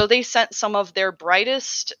 And so they sent some of their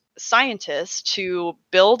brightest scientists to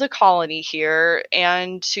build a colony here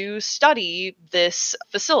and to study this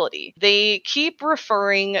facility. They keep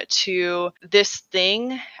referring to this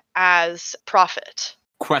thing as profit.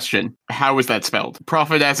 Question: how is that spelled?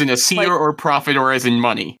 Profit as in a seer, or profit or as in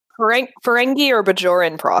money? Ferengi or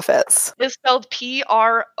Bajoran profits. It's spelled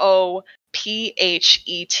Profit.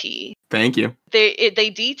 PHET. Thank you.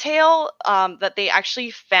 They detail that they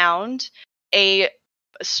actually found a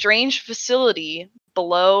strange facility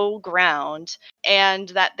below ground, and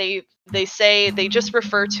that they say they just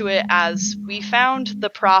refer to it as "we found the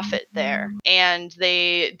prophet there," and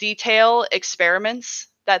they detail experiments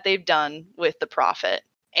that they've done with the prophet.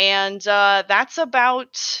 And that's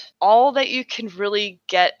about all that you can really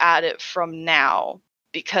get at it from now,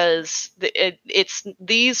 because it's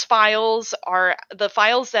these files are the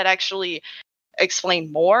files that actually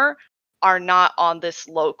explain more are not on this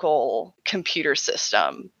local computer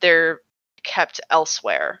system. They're kept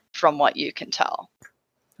elsewhere, from what you can tell.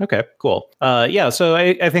 Okay, cool. Yeah, so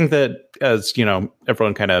I think that as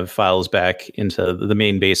everyone kind of files back into the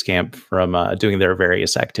main base camp from doing their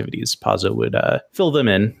various activities, Pazzo would fill them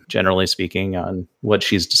in, generally speaking, on what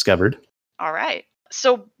she's discovered. All right.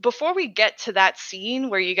 So before we get to that scene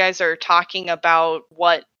where you guys are talking about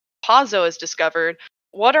what Pazzo has discovered,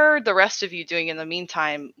 what are the rest of you doing in the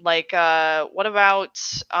meantime? Like, what about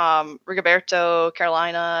Rigoberto,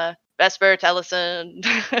 Carolina, Vesper, Tellison?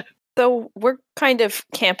 So we're kind of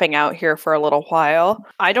camping out here for a little while.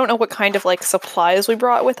 I don't know what kind of supplies we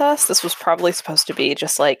brought with us. This was probably supposed to be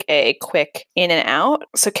just a quick in and out.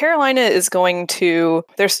 So Carolina is going to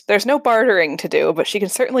there's no bartering to do, but she can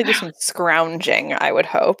certainly do some scrounging, I would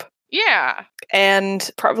hope. Yeah. And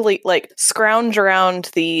probably scrounge around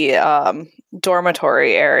the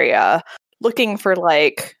dormitory area looking for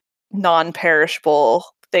non-perishable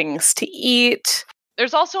things to eat.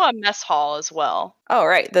 There's also a mess hall as well. Oh,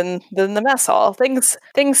 right. Then the mess hall. Things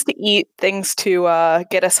to eat, things to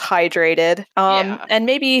get us hydrated. And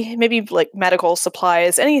maybe medical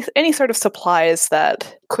supplies, any sort of supplies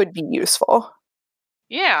that could be useful.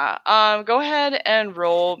 Yeah. Go ahead and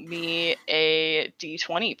roll me a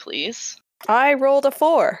d20, please. I rolled a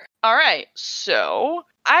 4. All right. So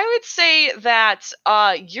I would say that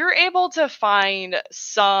you're able to find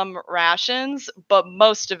some rations, but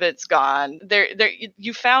most of it's gone.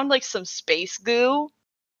 You found some space goo,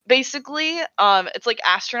 basically. It's like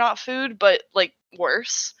astronaut food, but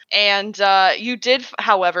worse. And you did,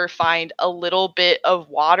 however, find a little bit of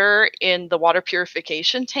water in the water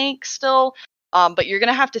purification tank still. But you're going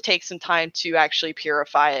to have to take some time to actually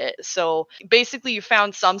purify it. So basically you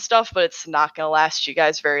found some stuff, but it's not going to last you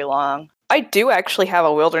guys very long. I do actually have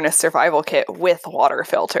a wilderness survival kit with water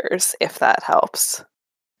filters, if that helps.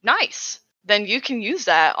 Nice. Then you can use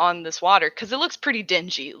that on this water, because it looks pretty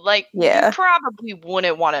dingy. Yeah. You probably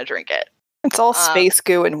wouldn't want to drink it. It's all space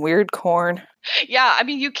goo and weird corn. Yeah, I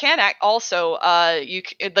mean, you can also,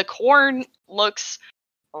 the corn looks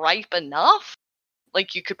ripe enough.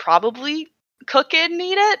 You could probably cook it and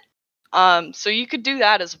eat it. So you could do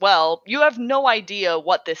that as well. You have no idea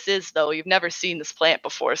what this is, though. You've never seen this plant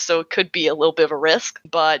before, so it could be a little bit of a risk.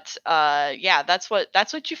 But yeah, that's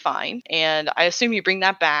what you find, and I assume you bring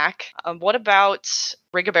that back. What about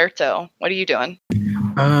Rigoberto? What are you doing?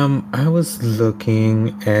 I was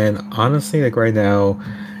looking, and honestly, right now,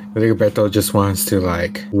 Rigoberto just wants to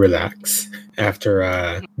relax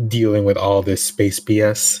after dealing with all this space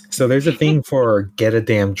BS. So there's a thing for get a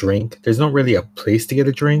damn drink. There's not really a place to get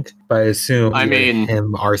a drink, but I assume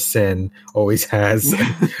him, Arsene, always has a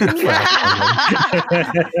flask.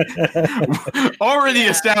 Already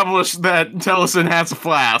established that Tellison has a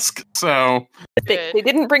flask, so... They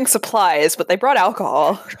didn't bring supplies, but they brought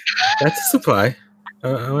alcohol. That's a supply.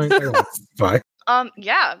 I want a supply.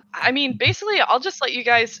 Yeah, I mean, basically, I'll just let you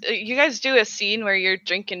guys do a scene where you're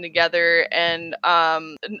drinking together, and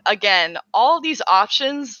again, all these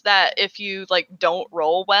options that if you don't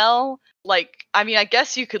roll well, I mean, I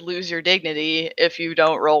guess you could lose your dignity if you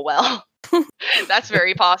don't roll well. That's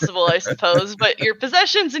very possible, I suppose. But your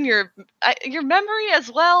possessions and your memory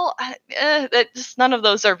as well, that just none of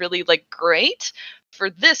those are really great for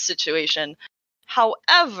this situation.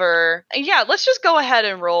 However, yeah, let's just go ahead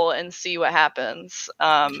and roll and see what happens,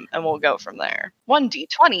 and we'll go from there.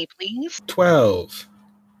 1d20, please. 12.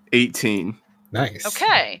 18. Nice.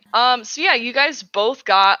 Okay. So yeah, you guys both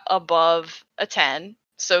got above a 10.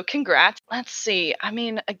 So congrats. Let's see. I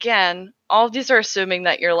mean, again, all of these are assuming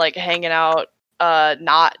that you're hanging out,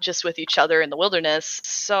 not just with each other in the wilderness.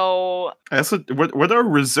 So what are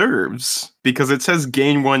reserves? Because it says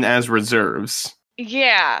gain 1 as reserves.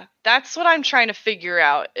 Yeah, that's what I'm trying to figure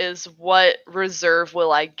out, is what reserve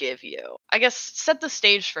will I give you? I guess set the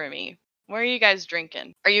stage for me. Where are you guys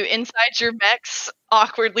drinking? Are you inside your mechs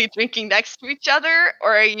awkwardly drinking next to each other?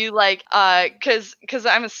 Or are you because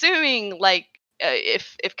I'm assuming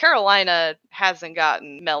if Carolina hasn't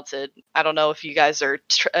gotten melted, I don't know if you guys are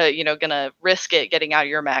gonna risk it getting out of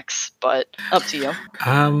your mechs, but up to you.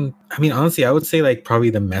 I mean, honestly, I would say like probably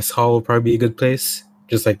the mess hall would probably be a good place.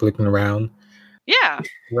 Just like looking around. Yeah.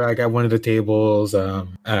 Where I got one of the tables.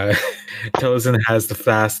 Tellison has the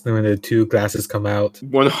flask, and when the 2 glasses come out.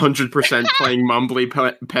 100% playing Mumbly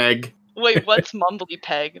Peg. Wait, what's Mumbly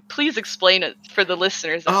Peg? Please explain it for the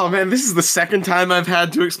listeners. Oh man, this is the second time I've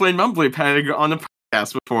had to explain Mumbly Peg on a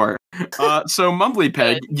podcast before. So Mumbly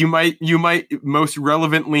Peg, you might most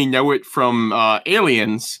relevantly know it from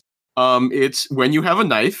Aliens. It's when you have a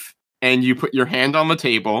knife and you put your hand on the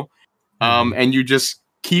table, and you just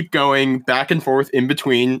keep going back and forth in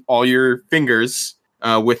between all your fingers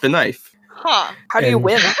with the knife. Huh. How do you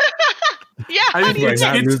win? Yeah, I mean,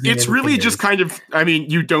 it's really just kind of, I mean,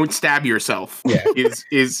 you don't stab yourself. Yeah.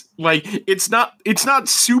 Is like, it's not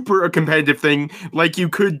super a competitive thing like you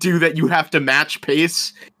could do that. You have to match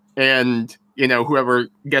pace and, you know, whoever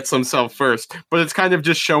gets themselves first, but it's kind of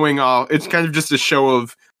just showing off. It's kind of just a show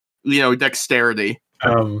of, you know, dexterity.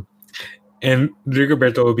 And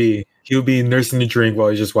Rigoberto he'll be nursing a drink while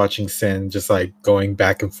he's just watching Sin, just like going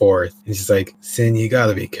back and forth. He's just like, Sin, you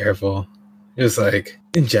gotta be careful. Just like,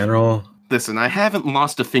 in general. Listen, I haven't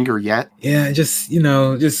lost a finger yet. Yeah,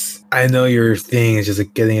 I know your thing is just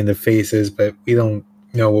like getting in the faces, but we don't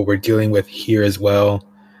know what we're dealing with here as well.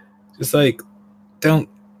 Just like, don't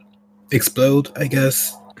explode, I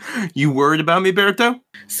guess. You worried about me, Berto?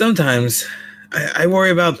 Sometimes. I worry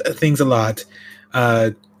about things a lot.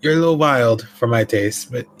 You're a little wild for my taste,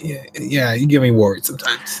 but yeah, you get me worried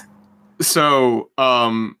sometimes. So,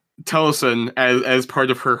 Tellison, as part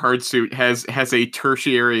of her hard suit, has a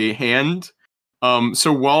tertiary hand.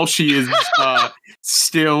 So while she is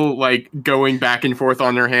still like going back and forth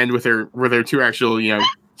on her hand with her 2 actual, you know,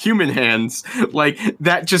 human hands, like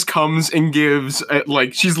that just comes and gives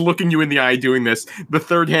like she's looking you in the eye doing this. The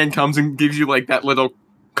 3rd hand comes and gives you like that little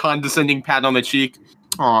condescending pat on the cheek.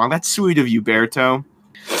 Aw, that's sweet of you, Berto.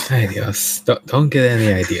 Ideas. Don't get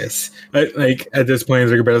any ideas. Like at this point,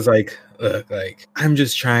 Rigoberto's like, look, like I'm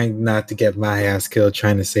just trying not to get my ass killed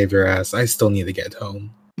trying to save your ass. I still need to get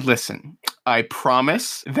home. Listen, I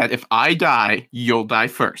promise that if I die, you'll die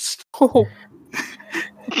first.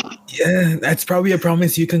 Yeah, that's probably a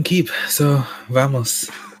promise you can keep. So, vamos.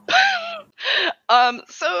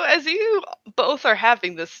 So as you both are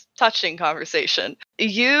having this touching conversation,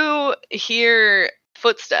 you hear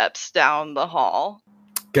footsteps down the hall.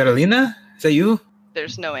 Carolina? Is that you?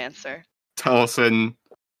 There's no answer. Tellison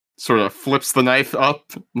sort of flips the knife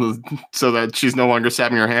up so that she's no longer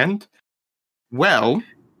stabbing her hand. Well,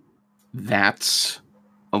 that's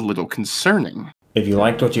a little concerning. If you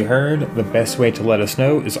liked what you heard, the best way to let us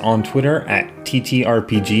know is on Twitter at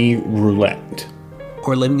TTRPGroulette.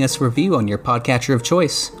 Or leaving us a review on your podcatcher of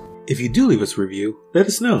choice. If you do leave us a review, let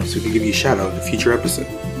us know so we can give you a shout out in a future episode.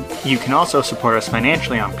 You can also support us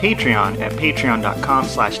financially on Patreon at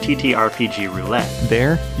patreon.com/TTRPGroulette.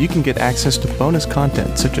 There, you can get access to bonus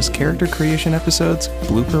content such as character creation episodes,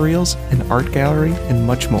 blooper reels, an art gallery, and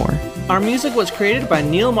much more. Our music was created by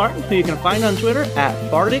Neil Martin, who you can find on Twitter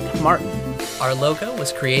at Bardic Martin. Our logo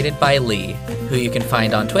was created by Lee, who you can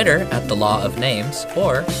find on Twitter at The Law of Names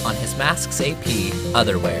or on his Masks AP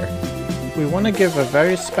Otherware. We want to give a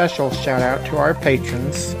very special shout out to our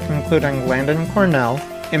patrons, including Landon Cornell,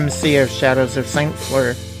 MC of Shadows of St.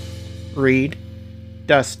 Fleur, Reed,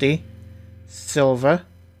 Dusty, Silva,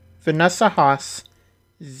 Vanessa Haas,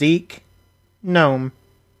 Zeke, Gnome,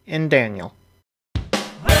 and Daniel.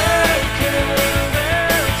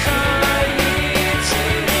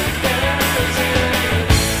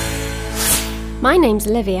 My name's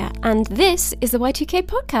Olivia, and this is the Y2K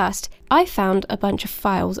podcast. I found a bunch of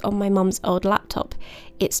files on my mum's old laptop.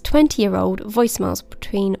 It's 20-year-old voicemails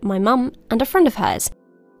between my mum and a friend of hers.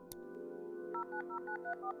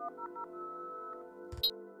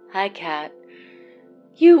 Hi, Kat.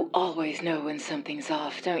 You always know when something's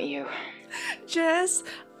off, don't you? Jess,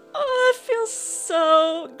 oh, it feels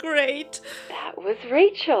so great. That was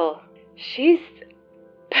Rachel. She's...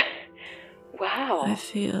 wow. I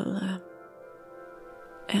feel...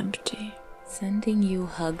 empty. Sending you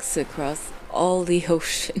hugs across all the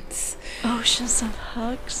oceans. Oceans of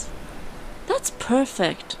hugs? That's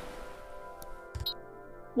perfect.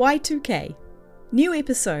 Y2K. New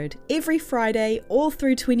episode every Friday all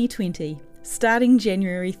through 2020, starting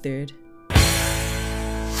January 3rd.